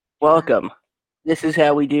 welcome. This is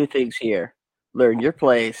how we do things here. Learn your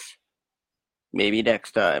place. Maybe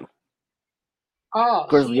next time.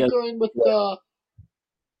 So you're going with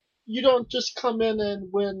you don't just come in and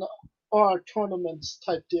win our tournaments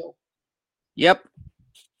type deal. Yep.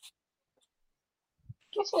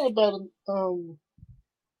 That's not a bad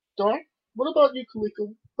Dark. What about you,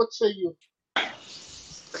 Kaliko? What say you?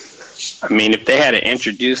 I mean, if they had to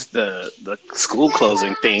introduce the school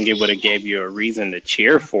closing thing, it would have gave you a reason to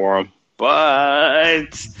cheer for them.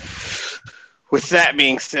 But with that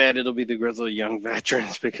being said, it'll be the Grizzled Young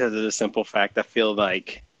Veterans because of the simple fact I feel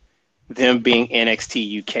like them being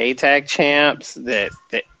NXT UK tag champs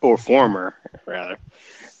or former rather,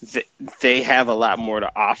 they have a lot more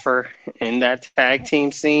to offer in that tag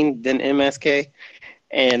team scene than MSK.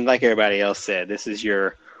 And like everybody else said, this is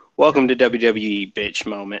your welcome to WWE bitch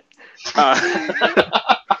moment.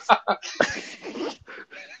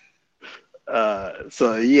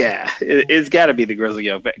 So yeah, it's got to be the Grizzly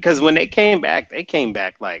Young Vets, because when they came back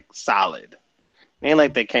like solid. Ain't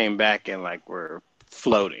like they came back and like were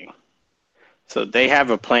floating. So they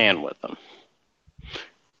have a plan with them.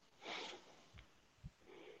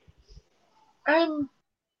 I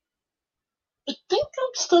think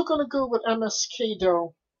I'm still gonna go with MSK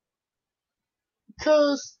though,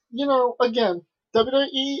 because again,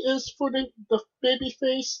 WWE is for the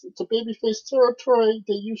babyface. It's a babyface territory.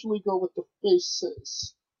 They usually go with the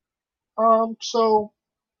faces. So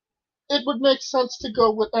it would make sense to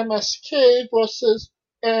go with MSK versus,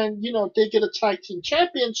 and they get a tag team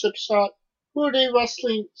championship shot. Who are they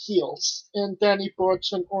wrestling? Heels, and Danny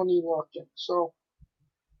Burch and Oney Lorcan. So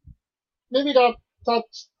maybe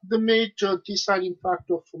that's the major deciding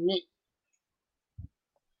factor for me.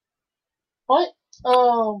 Alright,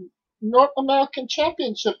 North American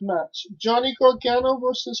Championship match. Johnny Gargano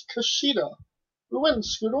versus Kushida. Who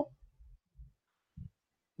wins, Scooter?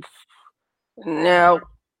 Now,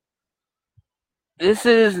 this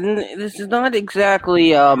is not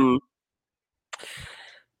exactly I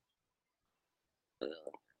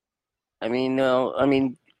mean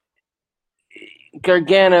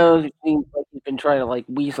Gargano seems like he's been trying to like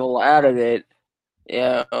weasel out of it,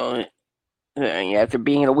 after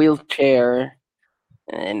being in a wheelchair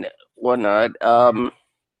and whatnot. God,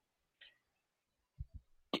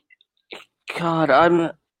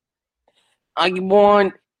 I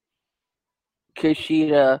want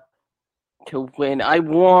Kushida to win. I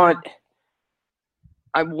want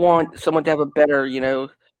someone to have a better, to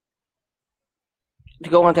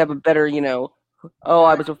go on to have a better, oh,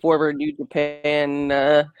 I was a former New Japan,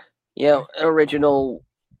 original.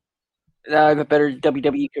 I have a better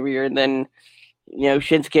WWE career than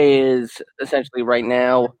Shinsuke is essentially right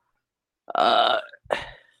now. I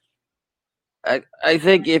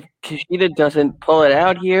think if Kushida doesn't pull it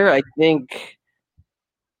out here, I think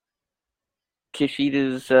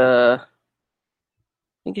Kushida's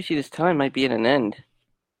time might be at an end.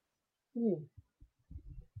 I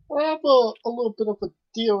have a little bit of a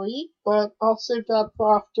theory, but I'll save that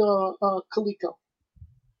for after Kaliko.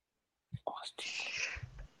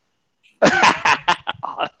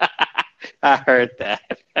 I heard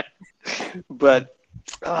that. But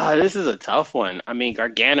this is a tough one. I mean,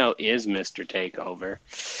 Gargano is Mr. Takeover.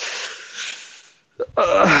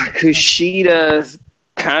 Kushida's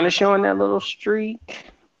kind of showing that little streak,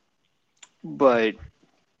 but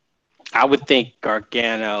I would think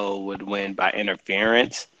Gargano would win by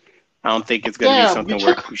interference. I don't think it's going to be something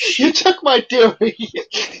where Kushida... You took my theory.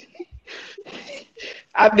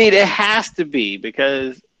 I mean, it has to be,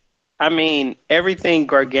 because, I mean, everything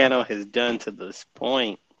Gargano has done to this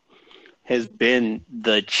point has been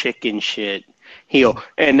the chicken shit heel.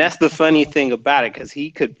 And that's the funny thing about it, because he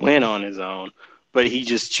could win on his own, but he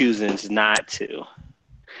just chooses not to.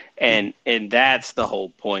 And that's the whole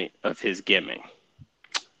point of his gimmick.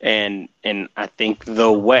 And I think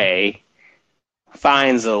The Way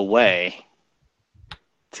finds a way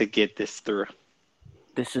to get this through.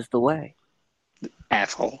 This is the way.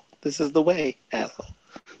 Asshole. This is the way, asshole.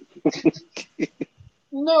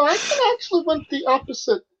 No, I can actually went the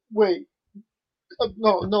opposite way.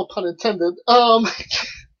 No pun intended.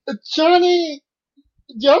 Johnny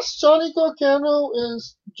Gargano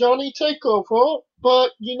is Johnny Takeover,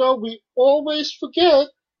 but we always forget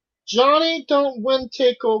Johnny don't win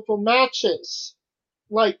takeover matches,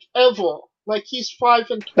 like ever. Like he's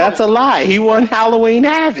 5-20. That's a lie. He won Halloween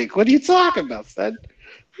Havoc. What are you talking about, son?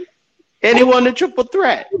 And he won the triple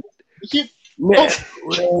threat. It's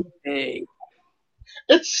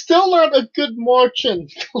still not a good margin,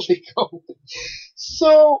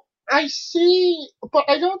 So I see, but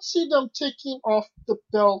I don't see them taking off the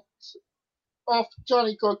belt off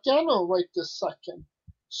Johnny Gargano right this second.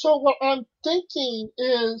 So what I'm thinking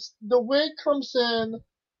is The Way comes in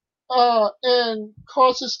and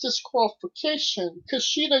causes disqualification.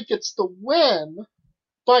 Kushida gets the win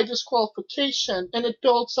by disqualification, and it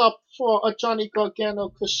builds up for a Johnny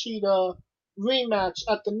Gargano Kushida rematch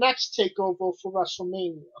at the next takeover for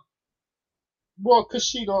WrestleMania, where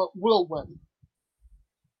Kushida will win.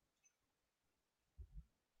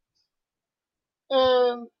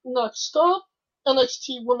 And next up,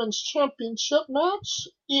 NXT Women's Championship match,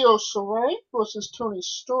 Io Shirai versus Toni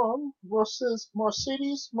Storm versus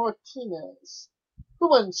Mercedes Martinez. Who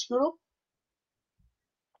wins, Scooter?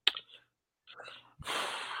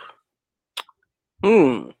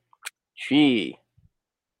 Gee.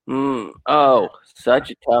 Oh,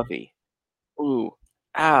 such a toughie. Ooh.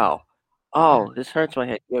 Ow. Oh, this hurts my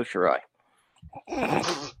head. Io Shirai.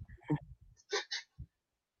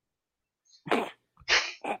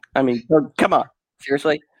 I mean, come on.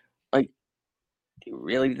 Seriously? Like, do you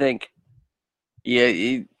really think?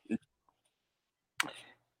 Yeah,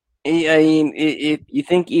 I mean, if you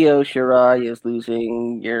think Io Shirai is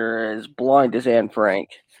losing, you're as blind as Anne Frank.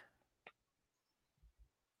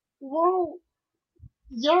 Well,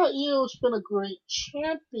 yeah, Io's been a great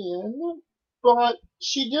champion, but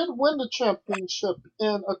she did win the championship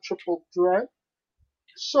in a triple threat,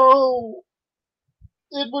 so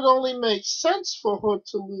it would only make sense for her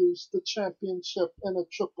to lose the championship in a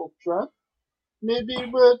triple threat. Maybe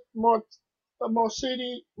with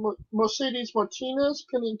Mercedes Martinez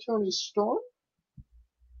pinning Tony Storm.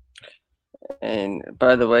 And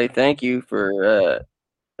by the way, thank you for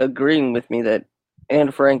agreeing with me that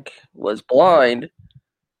Anne Frank was blind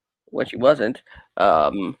when she wasn't.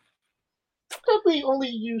 Probably only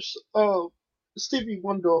use Stevie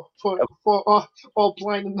Wonder for all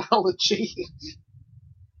blind analogy.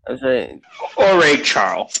 I was saying, Or Ray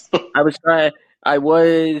Charles. I was trying. I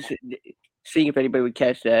was seeing if anybody would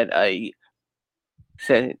catch that. I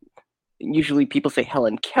said usually people say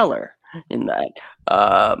Helen Keller in that.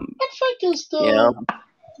 I think is You know,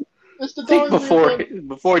 the Think guy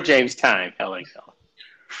before James' time, Helen Keller.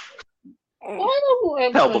 I know who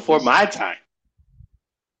Anne Hell, Frank before is. my time.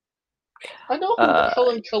 I know who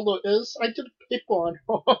Helen Keller is. I did a paper on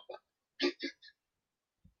her.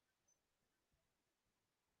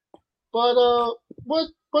 But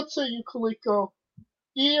what say you, Kaliko?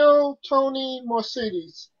 Io, Tony,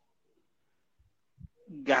 Mercedes.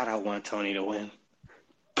 God, I want Tony to win.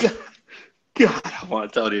 God, I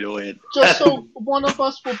want Tony to win. Just so one of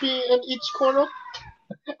us will be in each corner.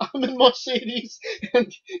 I'm in Mercedes,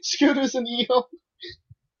 and Scooter's in Io.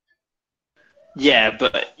 Yeah,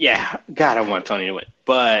 God, I want Tony to win.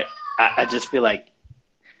 But I just feel like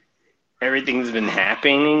everything's been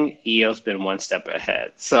happening. Io's been one step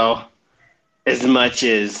ahead. So as much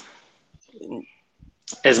as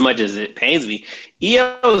it pains me,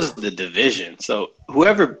 Io's the division. So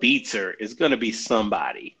whoever beats her is going to be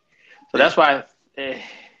somebody. So that's why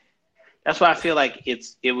I feel like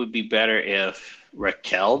it would be better if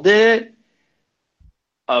Raquel did it.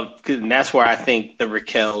 And that's where I think the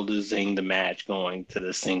Raquel losing the match, going to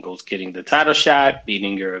the singles, getting the title shot,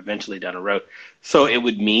 beating her eventually down the road. So it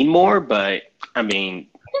would mean more, but I mean,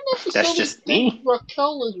 I don't that's necessarily just think me.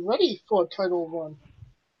 Raquel is ready for a title run.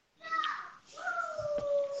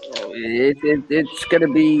 it's gonna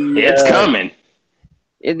be. It's coming.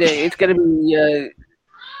 It's gonna be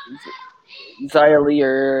Xia Li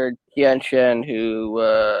or Tian Shen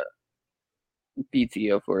who beats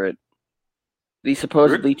Io for it. The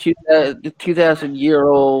supposedly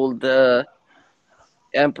 2,000-year-old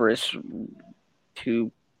empress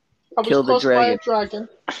who I was killed the caused by a dragon.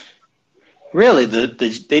 dragon. Really, they're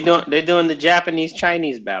doing the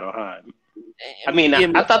Japanese battle, huh? I mean,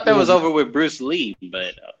 I thought that was over with Bruce Lee,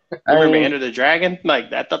 but remember Enter the Dragon?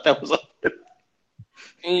 Like, I thought that was over.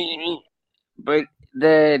 But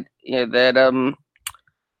the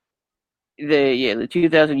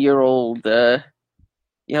 2,000-year-old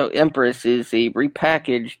empress is a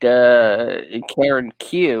repackaged Karen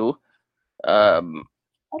Q. Oh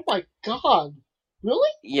my god! Really?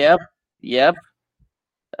 Yep.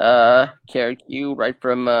 Karen Q, right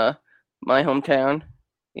from my hometown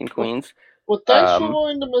in Queens. Well, thanks for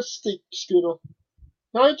ruining the mystique, Scooter.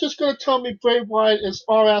 Now you're just gonna tell me Bray Wyatt is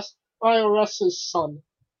IRS's son.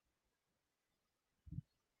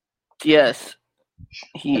 Yes,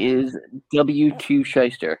 he is W2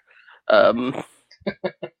 Shyster. But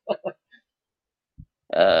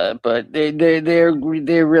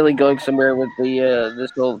they're really going somewhere with the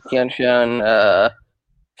this whole Tianshan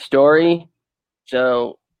story.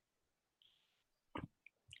 So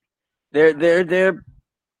they're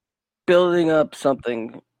building up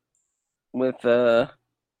something with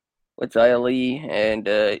Xia Li and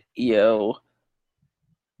Io.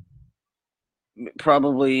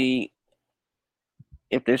 Probably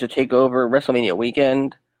if there's a takeover WrestleMania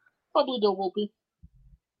weekend. Probably there will be.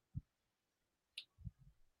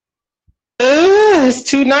 It's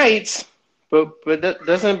 2 nights, but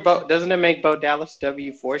doesn't it make Bo Dallas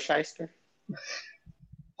W4 Shyster?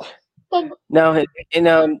 No, it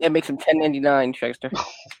makes him 1099 Shyster.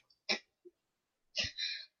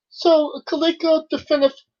 So, Kaliko,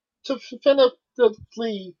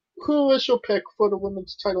 definitively, who is your pick for the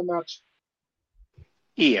women's title match?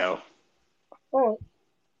 Io. Alright.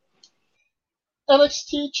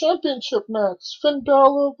 NXT Championship match: Finn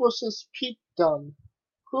Balor versus Pete Dunne.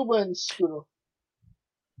 Who wins, Scooter?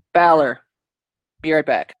 Balor. Be right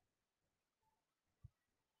back.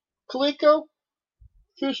 Kaliko,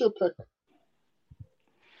 who's your pick?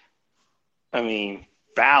 I mean,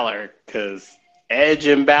 Balor, because Edge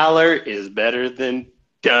and Balor is better than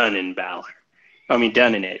Dunn and Balor. I mean,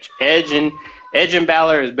 Dunn and Edge. Edge and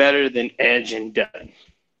Balor is better than Edge and Dunn.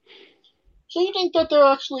 So you think that they're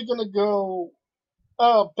actually going to go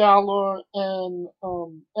Balor and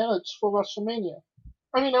Edge for WrestleMania?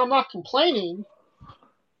 I mean, I'm not complaining.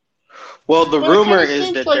 Well, the But it rumor kinda is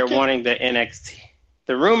seems that like they're it- wanting the NXT.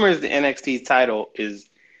 The rumor is the NXT title is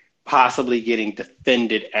possibly getting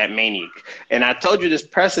defended at Mania. And I told you this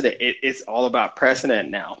precedent. It's all about precedent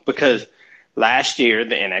now because last year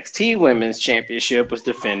the NXT Women's Championship was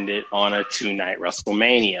defended on a 2-night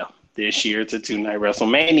WrestleMania. This year it's a 2-night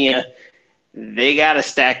WrestleMania. They got to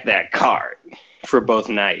stack that card for both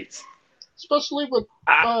nights. Especially with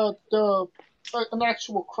an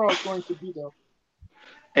actual crowd going to be there.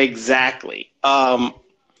 Exactly.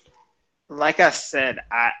 Like I said,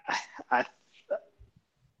 I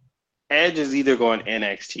Edge is either going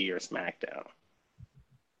NXT or SmackDown.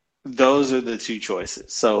 Those are the two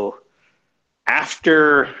choices. So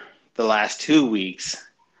after the last 2 weeks,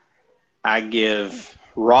 I give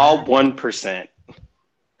Raw 1%.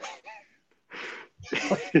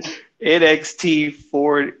 NXT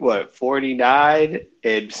 49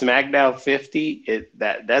 and SmackDown 50.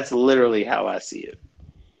 That's literally how I see it.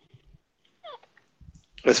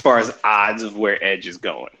 As far as odds of where Edge is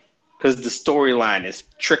going. Because the storyline is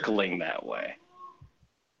trickling that way.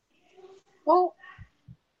 Well,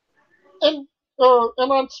 and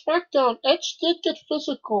on SmackDown, Edge did get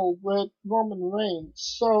physical with Roman Reigns,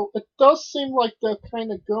 so it does seem like they're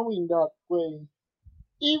kind of going that way.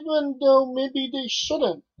 Even though maybe they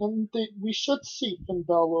shouldn't, and we should see Finn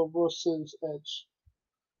Balor versus Edge.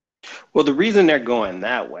 Well, the reason they're going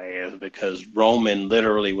that way is because Roman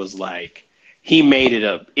literally was like, he made it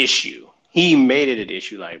an issue. He made it an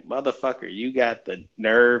issue like, motherfucker, you got the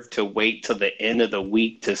nerve to wait till the end of the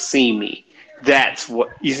week to see me. That's what,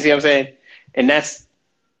 you see what I'm saying? And that's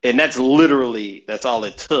literally, that's all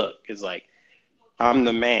it took. It's like, I'm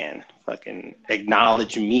the man. Fucking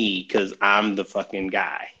acknowledge me because I'm the fucking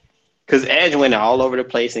guy. Because Edge went all over the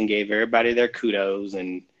place and gave everybody their kudos,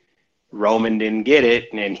 and Roman didn't get it,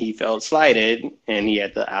 and he felt slighted, and he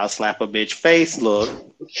had the I'll slap a bitch face look.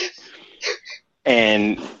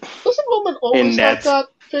 And doesn't Roman always have that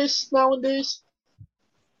face nowadays?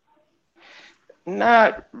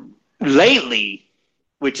 Not lately,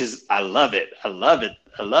 which is I love it. I love it.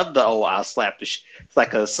 I love the old I'll slap the it's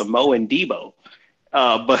like a Samoan Debo.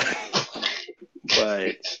 But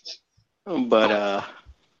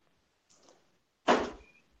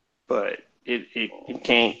it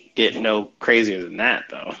can't get no crazier than that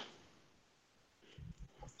though.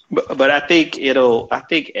 But I think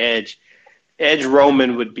Edge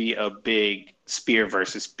Roman would be a big spear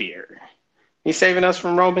versus spear. He's saving us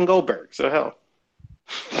from Roman Goldberg, so hell.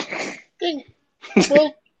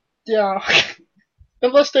 Well, yeah.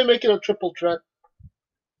 Unless they make it a triple threat.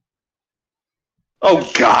 Oh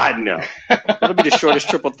God, no! That'll be the shortest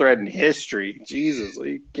triple threat in history. Jesus, are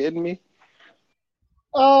you kidding me?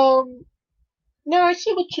 No, I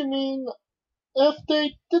see what you mean. If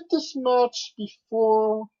they did this match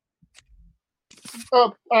before,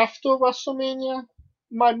 after WrestleMania,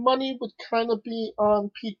 my money would kind of be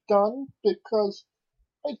on Pete Dunne because,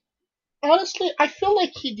 honestly, I feel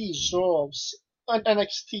like he deserves an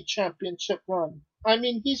NXT championship run. I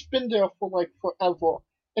mean, he's been there for like forever,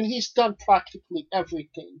 and he's done practically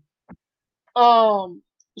everything. So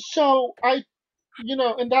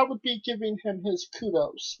and that would be giving him his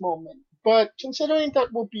kudos moment. But considering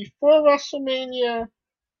that will be for WrestleMania,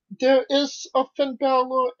 there is a Finn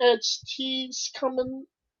Balor Edge tease coming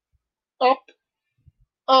up.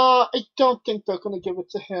 I don't think they're gonna give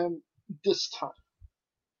it to him this time.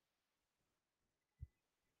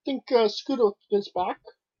 I think Scooter is back.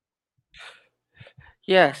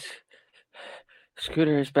 Yes.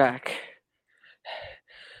 Scooter is back.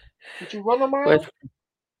 Did you run a mile?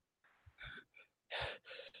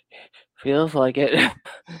 Feels like it.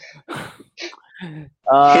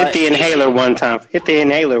 Hit the inhaler one time. Hit the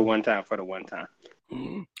inhaler one time for the one time.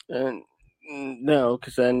 No,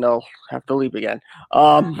 because then I'll have to leave again.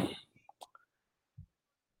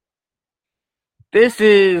 This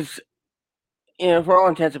is, for all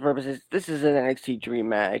intents and purposes, this is an NXT Dream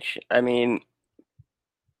match. I mean,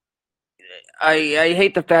 I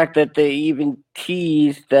hate the fact that they even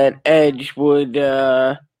teased that Edge would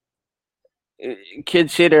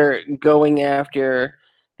consider going after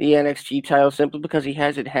the NXT title simply because he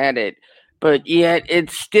hasn't had it, but yet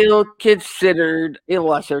it's still considered a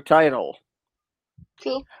lesser title.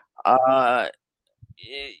 Cool. Uh,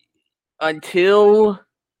 until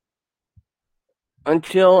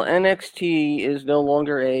NXT is no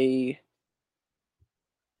longer a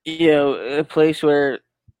place where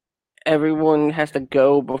everyone has to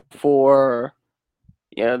go before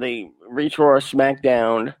they reach Raw or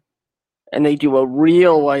SmackDown, and they do a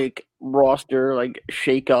real roster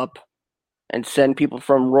shake up and send people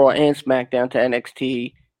from Raw and SmackDown to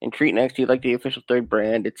NXT and treat NXT like the official third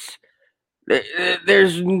brand.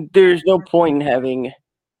 There's no point in having.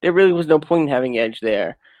 There really was no point in having Edge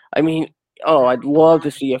there. I mean, I'd love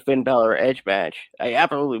to see a Finn Balor Edge match. I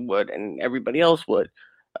absolutely would, and everybody else would.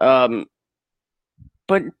 But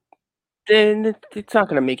then it's not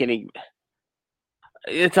going to make any.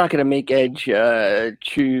 It's not going to make Edge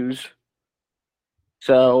choose.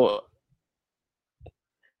 So,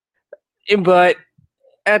 but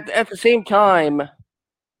at the same time,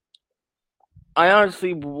 I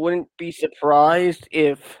honestly wouldn't be surprised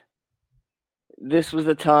if this was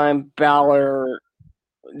the time Balor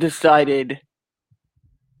decided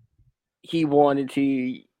he wanted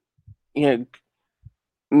to,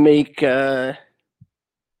 make,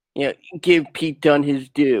 give Pete Dunne his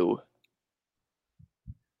due.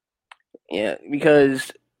 Yeah,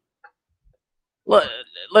 because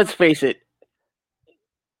let's face it.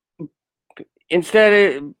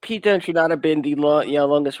 Instead, Pete Dunne should not have been the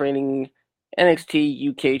longest reigning NXT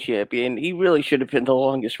UK champion. He really should have been the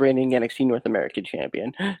longest reigning NXT North American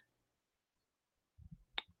champion.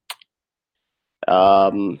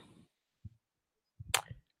 And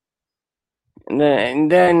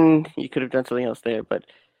then you could have done something else there, but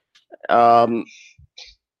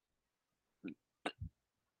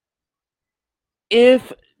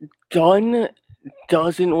if Dunne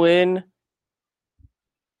doesn't win,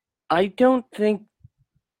 I don't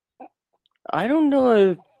know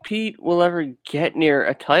if Pete will ever get near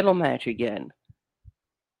a title match again.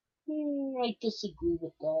 I disagree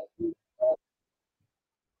with that.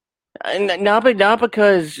 And not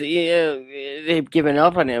because they've given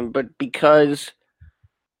up on him, but because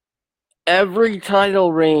every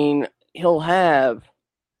title reign he'll have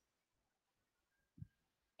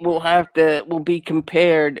will be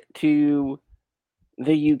compared to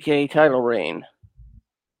the UK title reign.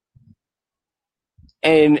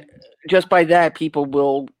 And just by that, people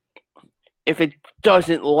will, if it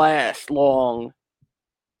doesn't last long,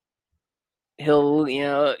 he'll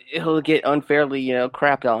get unfairly,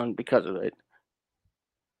 crapped on because of it.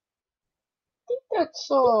 I think that's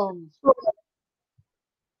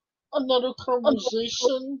another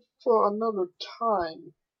conversation for another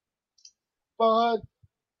time. But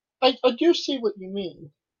I do see what you mean.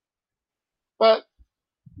 But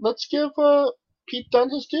let's give Pete Dunne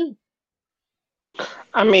his due.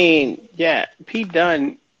 I mean, yeah, Pete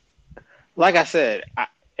Dunne, like I said,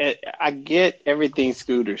 I get everything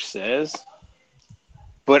Scooter says,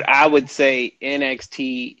 but I would say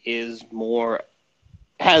NXT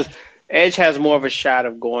Edge has more of a shot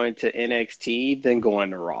of going to NXT than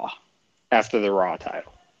going to Raw after the Raw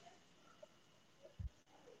title,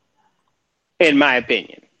 in my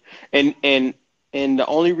opinion. And the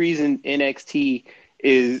only reason NXT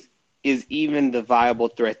is even the viable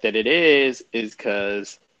threat that it is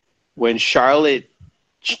because when Charlotte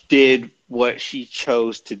did what she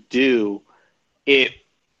chose to do,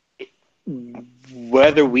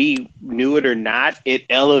 whether we knew it or not, it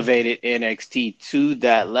elevated NXT to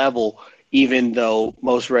that level, even though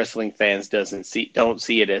most wrestling fans don't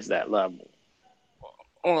see it as that level.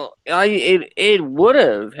 Well, it would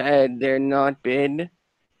have had there not been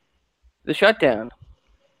the shutdown.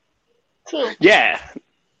 True. Yeah,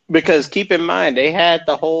 because keep in mind they had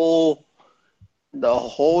the whole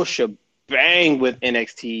shebang with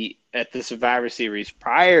NXT at the Survivor Series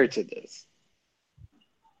prior to this.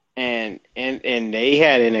 And they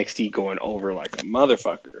had NXT going over like a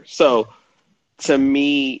motherfucker. So to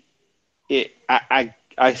me, I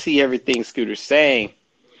see everything Scooter's saying,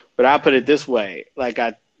 but I'll put it this way: I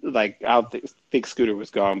don't think Scooter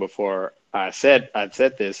was gone before I said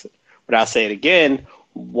this, but I'll say it again: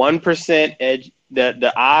 1% Edge.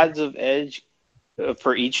 The odds of Edge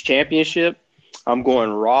for each championship, I'm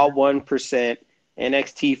going Raw 1%,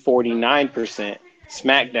 NXT 49%,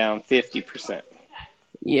 SmackDown 50%.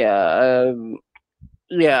 Yeah,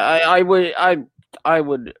 I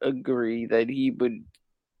would agree that he would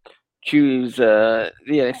choose the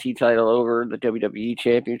NXT title over the WWE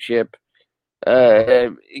Championship,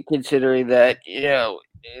 considering that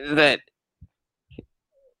that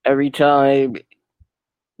every time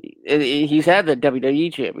he's had the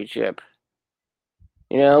WWE Championship,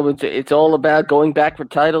 it's all about going back for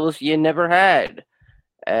titles you never had,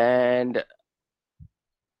 and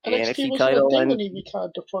the NXT NXT wasn't a title thing when he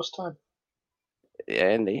retired the first time.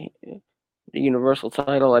 and the Universal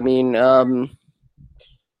title. I mean,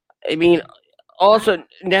 also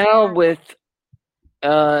now with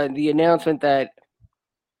the announcement that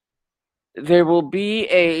there will be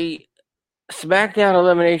a SmackDown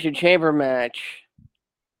Elimination Chamber match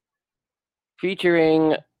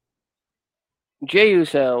featuring Jey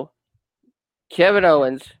Uso, Kevin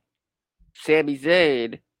Owens, Sami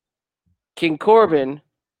Zayn, King Corbin,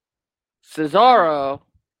 Cesaro,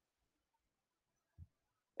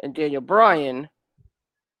 and Daniel Bryan.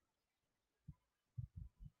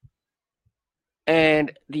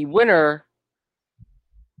 And the winner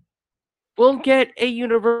will get a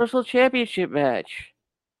Universal Championship match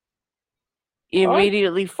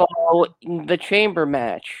immediately following the Chamber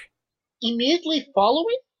match. Immediately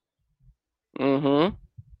following? Mm-hmm.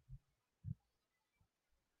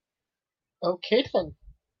 Okay then.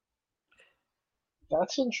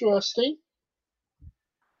 That's interesting.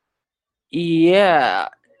 Yeah,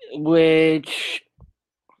 which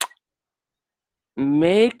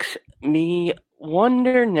makes me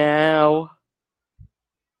wonder now,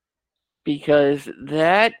 because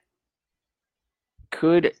that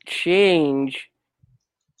could change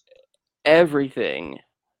everything.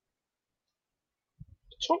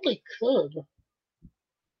 It totally could.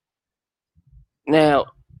 Now,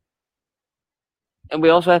 and we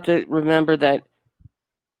also have to remember that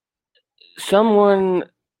someone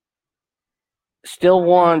still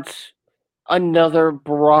wants another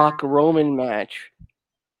Brock Roman match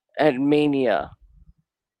at Mania.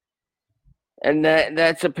 And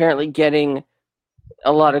that's apparently getting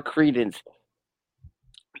a lot of credence.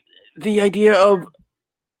 The idea of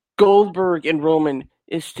Goldberg and Roman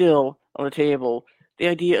is still on the table. The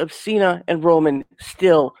idea of Cena and Roman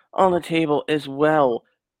still on the table as well.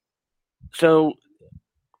 So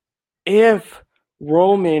if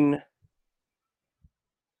Roman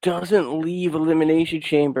doesn't leave Elimination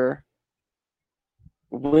Chamber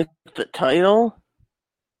with the title,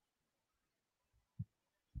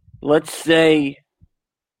 let's say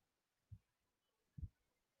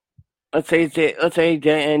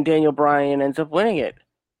Daniel Bryan ends up winning it.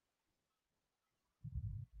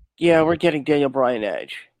 Yeah, we're getting Daniel Bryan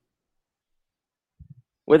Edge.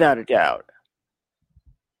 Without a doubt.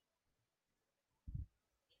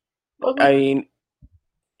 I mean,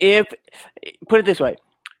 put it this way,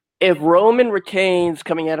 if Roman retains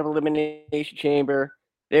coming out of Elimination Chamber,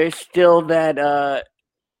 there's still that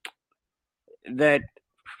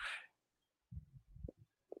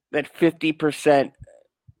 50%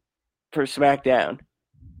 for SmackDown.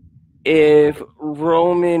 If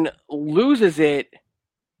Roman loses it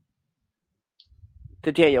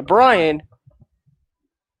to Daniel Bryan,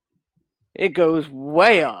 it goes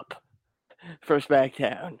way up for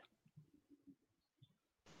SmackDown.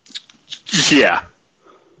 Yeah.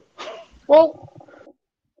 Well,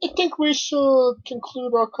 I think we should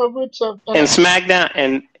conclude our coverage of And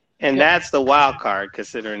SmackDown, and that's the wild card,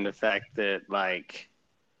 considering the fact that like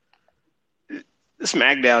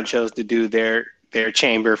SmackDown chose to do their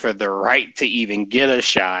chamber for the right to even get a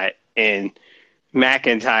shot, and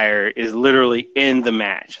McIntyre is literally in the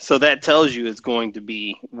match. So that tells you it's going to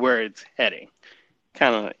be where it's heading.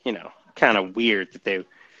 Kind of weird that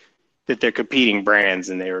they're competing brands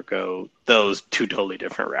and they would go those two totally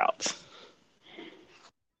different routes.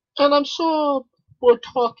 And I'm sure we'll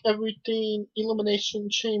talk everything Elimination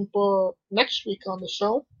Chamber next week on the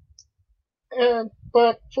show.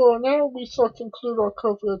 But for now, we shall conclude our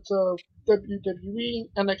coverage of WWE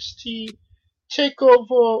NXT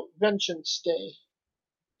TakeOver Vengeance Day.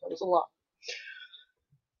 That was a lot.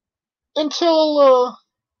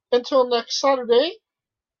 Until next Saturday,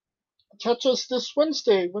 catch us this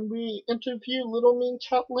Wednesday when we interview Little Mean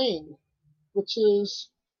Cat Lane, which is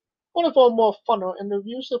one of our more funner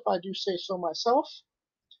interviews, if I do say so myself.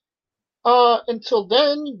 Until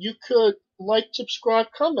then, you could like, subscribe,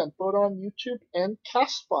 comment, both on YouTube and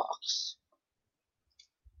Castbox.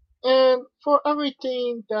 And for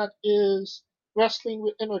everything that is wrestling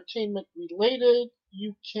with entertainment related,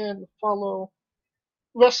 you can follow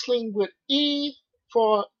Wrestling with E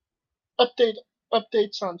for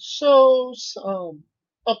updates on shows,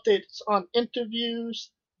 updates on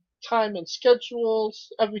interviews, time and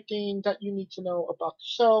schedules, everything that you need to know about the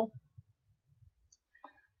show.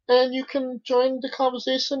 And you can join the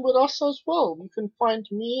conversation with us as well. You can find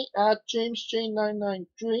me at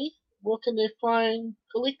JamesJ993. Where can they find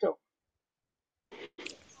Kaliko?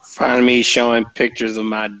 Find me showing pictures of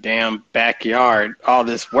my damn backyard, all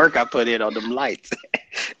this work I put in on them lights,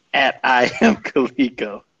 at I Am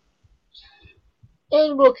Kaliko.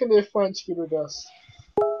 And where can they find Scooter Dust?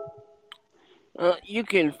 You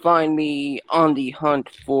can find me on the hunt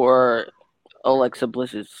for Alexa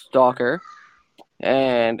Bliss's stalker,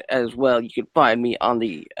 and as well, you can find me on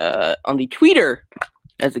the tweeter,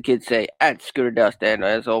 as the kids say, at Scooter Dust, and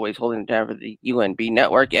as always, holding it down for the UNB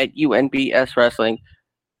network at UNBS Wrestling.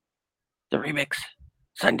 The remix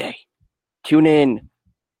Sunday. Tune in,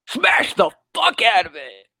 smash the fuck out of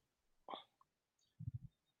it.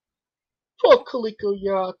 For Coleco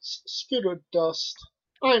Yachts, Scooter Dust,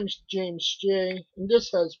 I'm James J, and this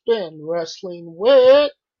has been Wrestling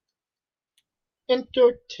with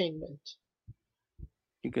Entertainment.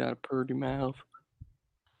 You got a pretty mouth.